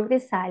broke the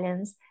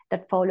silence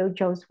that followed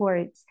Joe's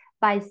words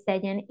by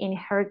saying in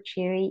her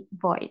cheery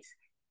voice,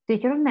 do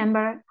you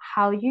remember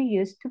how you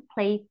used to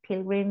play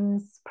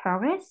Pilgrim's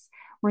Progress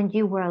when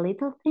you were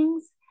little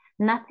things?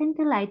 Nothing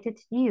delighted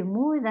you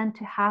more than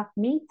to have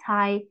me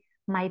tie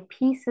my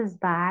piece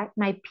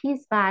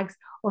bags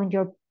on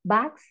your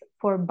backs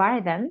for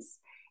burdens,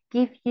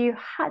 give you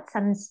hats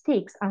and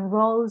sticks and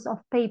rolls of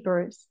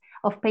paper,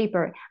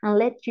 and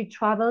let you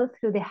travel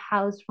through the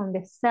house from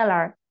the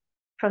cellar,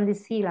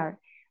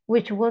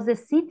 which was the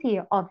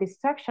city of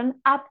destruction,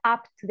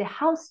 up to the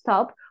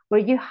housetop where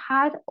you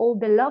had all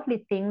the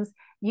lovely things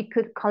you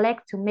could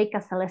collect to make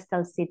a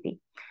celestial city.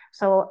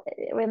 So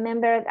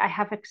remember, I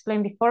have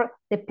explained before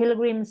the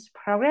Pilgrim's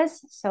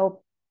Progress.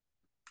 So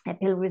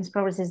Pilgrim's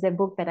Progress is the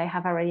book that I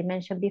have already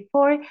mentioned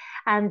before,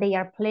 and they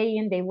are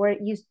playing. They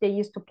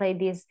used to play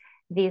the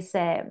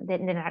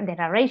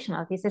narration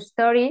of this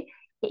story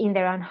in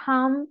their own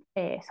home.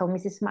 So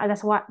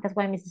that's why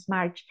Mrs.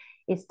 March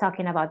is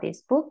talking about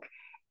this book,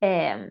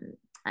 and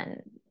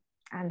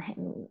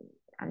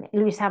and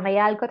Louisa May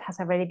Alcott has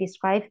already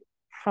described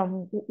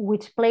from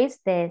which place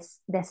the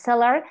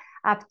cellar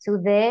up to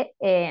the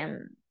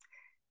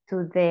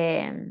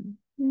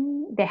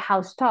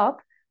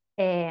housetop,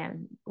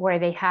 where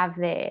they have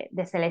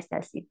the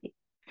celestial city.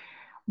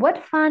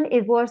 What fun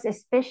it was,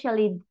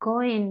 especially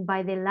going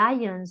by the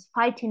lions,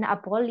 fighting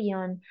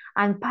Apollyon,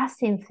 and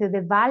passing through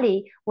the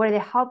valley where the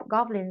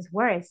hobgoblins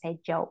were, said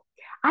Joe.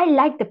 I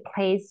like the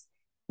place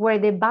where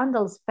the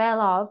bundles fell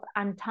off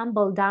and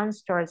tumbled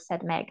downstairs,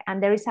 said Meg.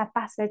 And there is a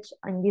passage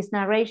in this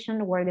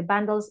narration where the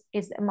bundles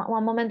is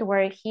one moment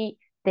where Christian,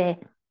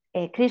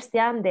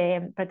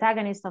 the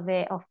protagonist of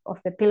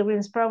the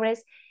Pilgrim's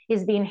Progress,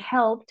 is being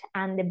helped,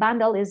 and the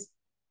bundle is,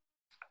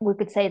 we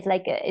could say, it's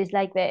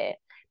like the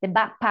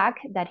backpack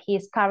that he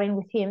is carrying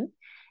with him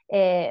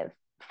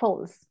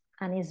falls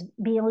and is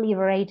being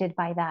liberated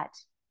by that.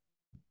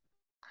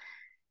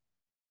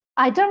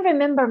 I don't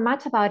remember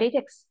much about it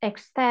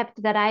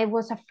except that I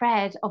was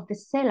afraid of the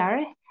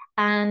cellar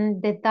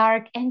and the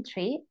dark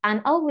entry,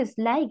 and always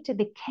liked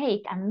the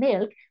cake and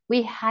milk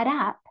we had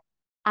up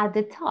at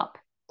the top.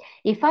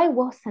 If I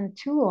wasn't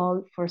too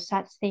old for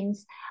such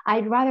things,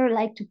 I'd rather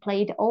like to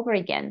play it over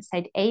again,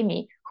 said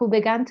Amy, who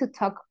began to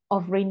talk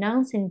of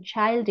renouncing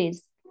childish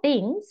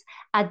things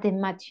at the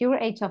mature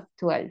age of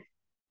 12.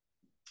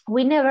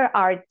 We never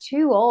are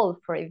too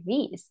old for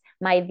this,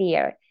 my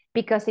dear,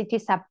 because it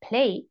is a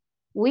play.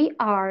 We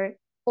are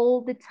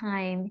all the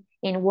time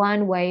in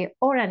one way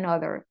or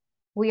another.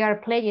 We are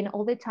playing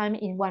all the time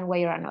in one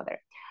way or another.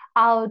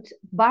 Our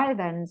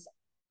burdens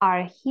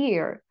are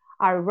here.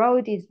 Our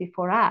road is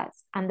before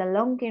us, and the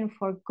longing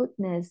for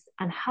goodness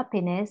and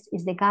happiness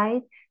is the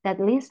guide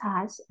that leads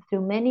us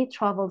through many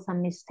troubles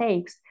and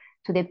mistakes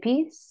to the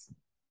peace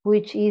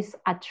which is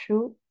a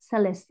true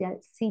celestial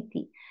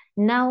city.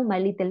 Now, my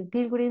little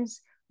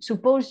pilgrims,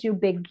 suppose you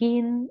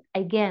begin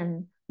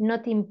again,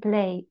 not in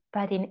play,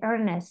 but in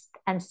earnest,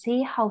 and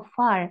see how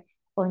far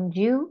on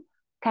you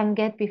can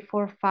get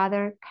before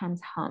father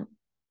comes home.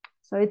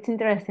 So it's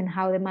interesting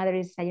how the mother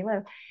is saying,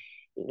 well,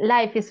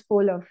 life is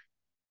full of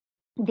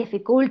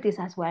difficulties,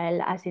 as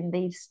well as in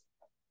this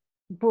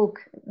book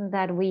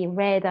that we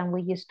read and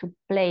we used to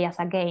play as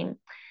a game.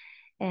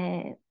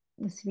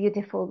 It's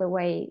beautiful the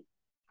way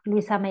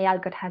Louisa May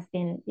Alcott has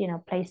been,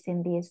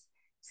 placing these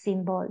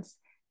symbols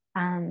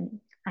and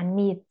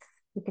myths,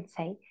 you could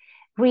say.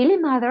 Really,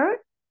 mother?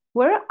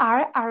 Where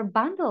are our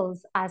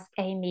bundles? Asked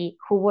Amy,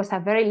 who was a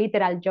very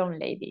literal young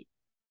lady.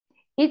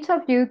 Each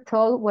of you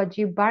told what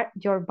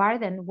your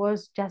burden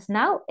was just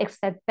now,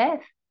 except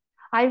Beth.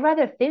 I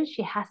rather think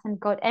she hasn't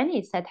got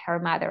any, said her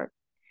mother.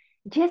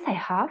 Yes, I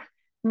have.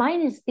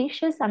 Mine is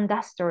dishes and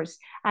dusters,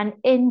 and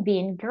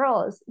envying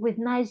girls with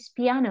nice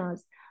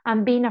pianos,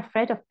 and being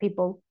afraid of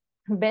people.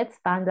 Beth's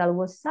bundle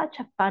was such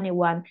a funny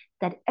one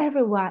that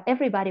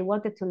everybody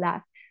wanted to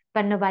laugh,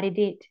 but nobody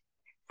did,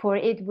 for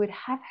it would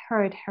have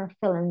hurt her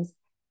feelings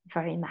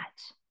very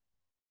much.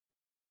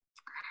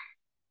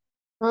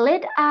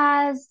 Let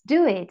us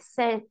do it,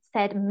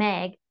 said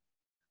Meg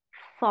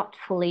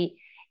thoughtfully.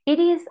 It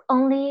is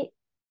only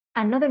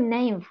another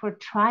name for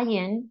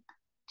trying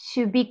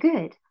to be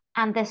good.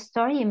 And the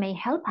story may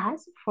help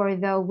us, for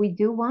though we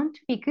do want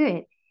to be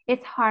good,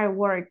 it's hard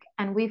work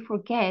and we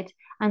forget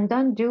and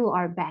don't do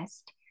our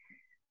best.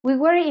 We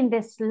were in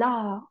the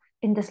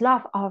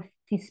slough of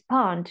this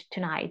pond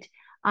tonight,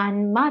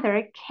 and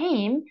mother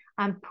came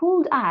and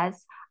pulled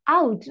us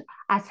out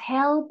as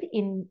help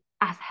did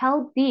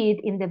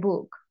in the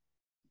book.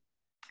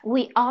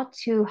 We ought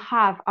to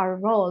have our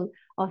role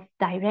of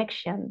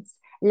directions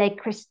like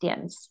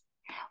Christians.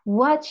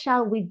 What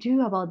shall we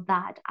do about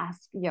that?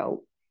 Asked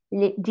Joe,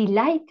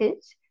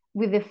 delighted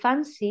with the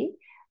fancy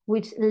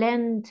which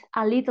lent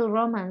a little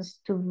romance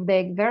to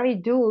the very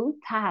dull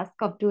task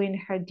of doing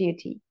her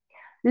duty.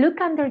 Look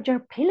under your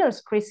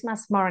pillows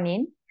Christmas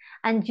morning,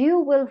 and you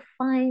will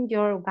find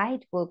your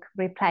guidebook,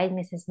 replied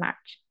Mrs.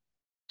 March.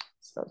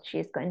 So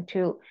she's going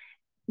to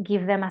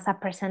give them as a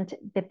present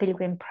the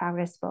Pilgrim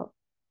Progress book.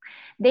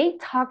 They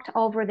talked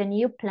over the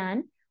new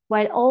plan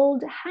while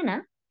old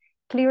Hannah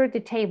cleared the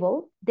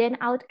table. Then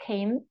out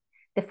came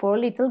the 4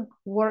 little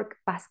work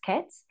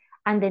baskets,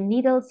 and the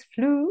needles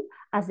flew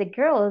as the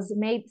girls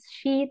made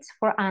sheets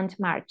for Aunt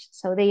March.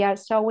 So they are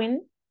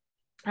sewing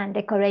and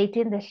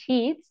decorating the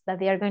sheets that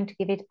they are going to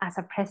give it as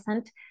a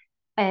present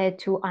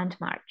to Aunt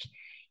March.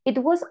 It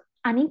was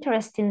an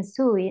interesting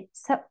sewing,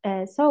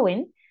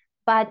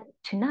 but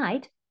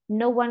tonight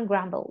no one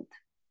grumbled,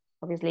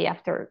 obviously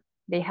after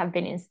they have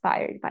been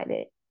inspired by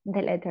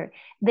the letter.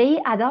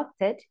 They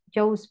adopted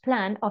Joe's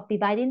plan of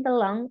dividing the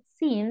long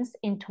scenes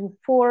into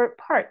 4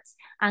 parts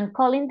and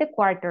calling the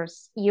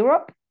quarters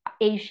Europe,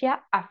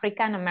 Asia,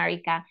 Africa, and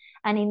America.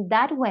 And in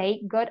that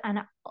way got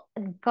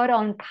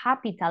on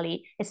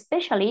capitally,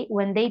 especially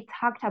when they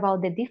talked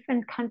about the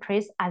different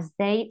countries as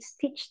they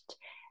stitched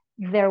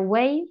their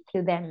way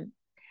through them.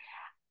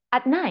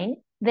 At 9,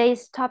 they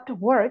stopped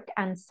work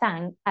and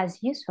sang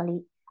as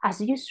usual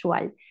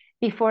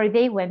before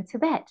they went to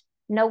bed.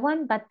 No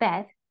one but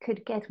Beth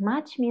could get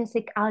much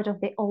music out of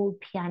the old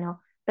piano,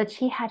 but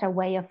she had a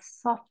way of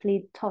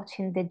softly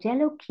touching the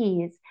yellow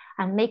keys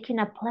and making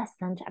a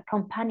pleasant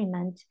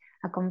accompaniment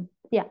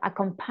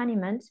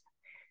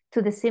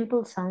to the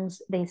simple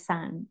songs they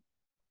sang.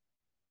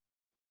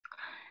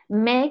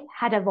 Meg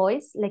had a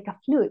voice like a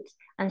flute,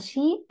 and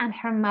she and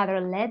her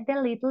mother led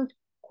the little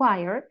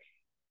choir.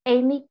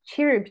 Amy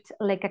chirped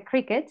like a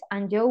cricket,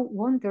 and Joe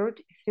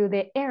wandered through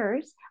the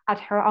airs at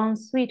her own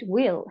sweet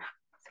will.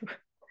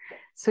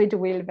 Sweet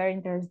will, very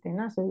interesting.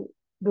 No? So,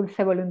 dulce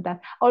voluntad.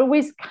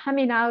 Always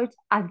coming out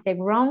at the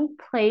wrong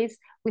place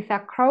with a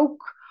croak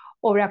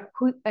or a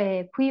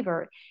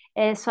quiver.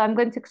 So I'm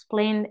going to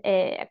explain.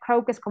 A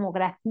croak es como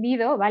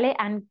graznido, ¿vale?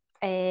 And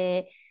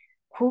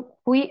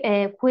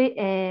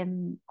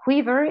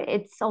quiver,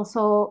 it's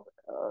also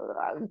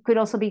could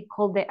also be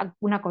called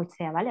una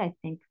corchea, ¿vale? I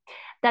think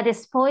that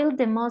spoiled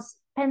the most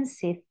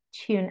pensive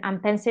tune,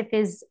 and pensive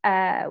is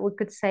we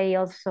could say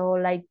also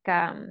like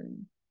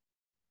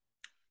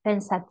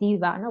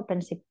pensativa, no,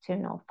 pensive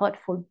tune or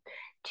thoughtful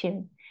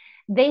tune.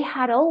 They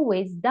had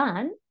always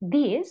done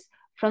this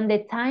from the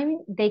time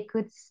they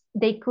could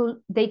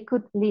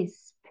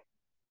lisp.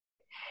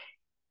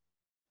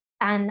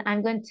 And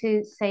I'm going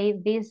to say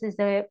this is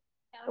the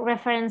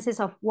references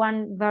of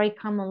one very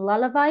common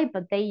lullaby,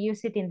 but they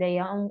use it in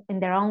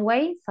their own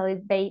way. So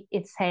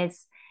it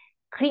says,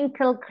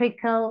 crinkle,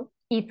 crinkle,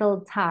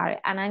 little tar.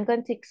 And I'm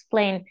going to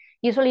explain,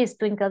 usually it's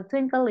twinkle,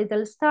 twinkle,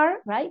 little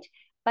star, right?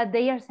 But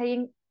they are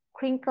saying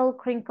crinkle,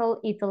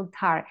 crinkle, little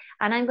tar.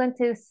 And I'm going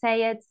to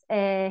say it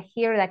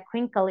here that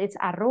crinkle is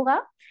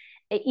arruga,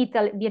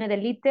 ital viene de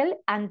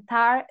little, and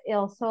tar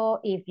also,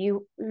 if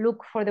you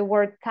look for the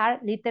word tar,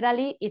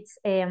 literally, it's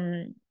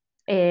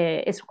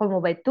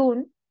como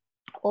betún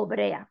o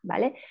brea,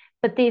 ¿vale?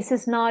 But this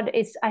is not,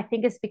 I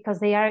think it's because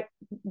they are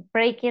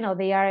breaking or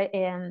they are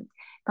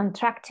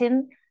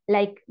contracting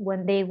like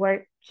when they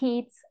were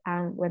kids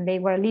and when they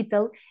were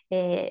little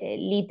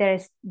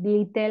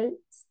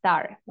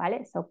star,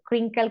 ¿vale? So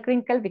crinkle,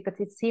 crinkle, because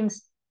it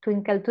seems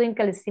twinkle,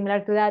 twinkle is similar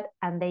to that,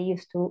 and they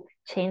used to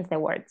change the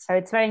word. So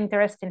it's very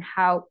interesting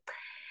how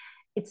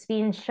it's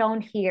being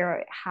shown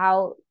here,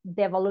 how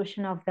the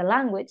evolution of the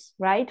language,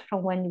 right?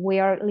 From when we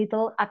are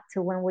little up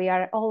to when we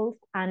are old.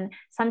 And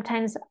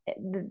sometimes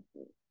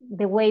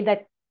the way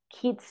that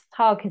kids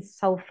talk is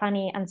so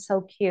funny and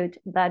so cute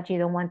that you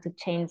don't want to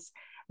change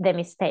the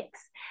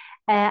mistakes.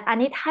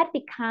 And it had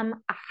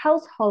become a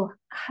household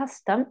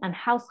custom, and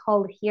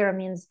household here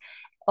means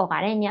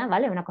hogareña,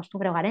 ¿vale? Una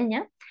costumbre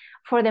hogareña.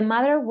 For the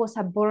mother was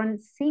a born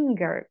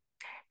singer.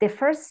 The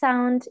first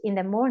sound in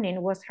the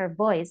morning was her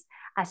voice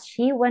as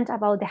she went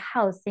about the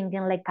house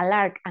singing like a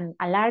lark. And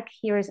a lark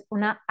here is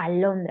una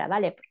alondra,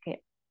 ¿vale? Porque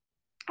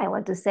I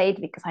want to say it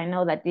because I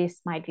know that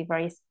this might be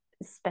very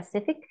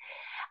specific.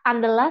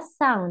 And the last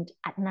sound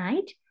at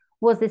night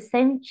was the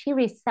same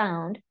cheery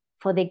sound,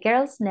 for the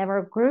girls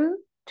never grew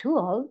too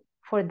old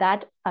for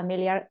that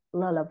familiar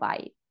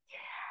lullaby.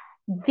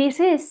 This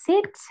is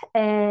it.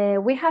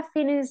 We have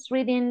finished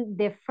reading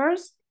the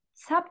first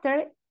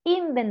chapter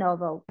in the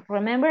novel.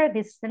 Remember,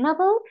 this is the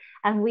novel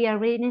and we are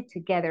reading it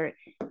together.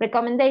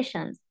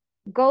 Recommendations: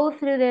 go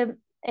through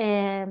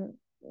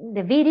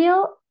the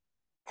video,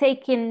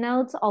 taking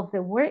notes of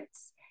the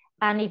words,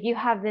 and if you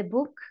have the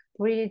book,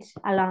 read it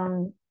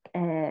along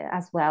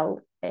as well.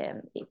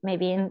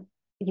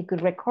 You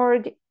could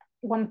record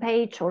one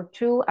page or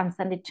two and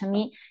send it to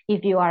me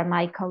if you are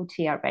my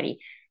coachee already.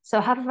 So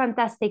have a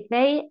fantastic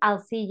day.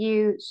 I'll see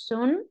you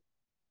soon.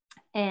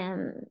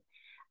 And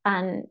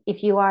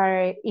if you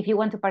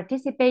want to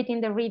participate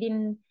in the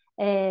reading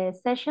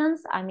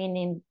sessions, I mean,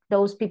 in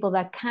those people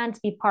that can't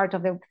be part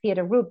of the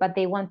theater group, but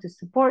they want to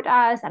support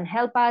us and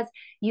help us,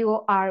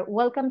 you are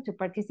welcome to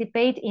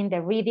participate in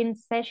the reading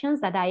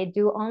sessions that I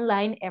do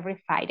online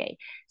every Friday.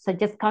 So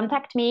just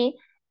contact me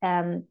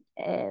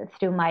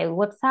through my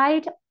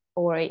website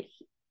or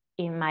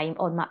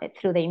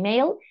through the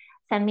email.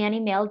 Send me an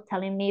email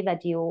telling me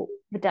that you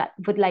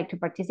would like to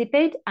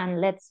participate,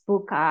 and let's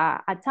book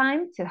a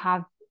time to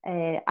have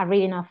a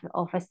reading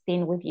of a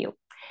scene with you.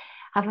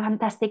 Have a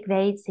fantastic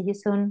day. See you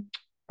soon.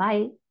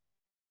 Bye.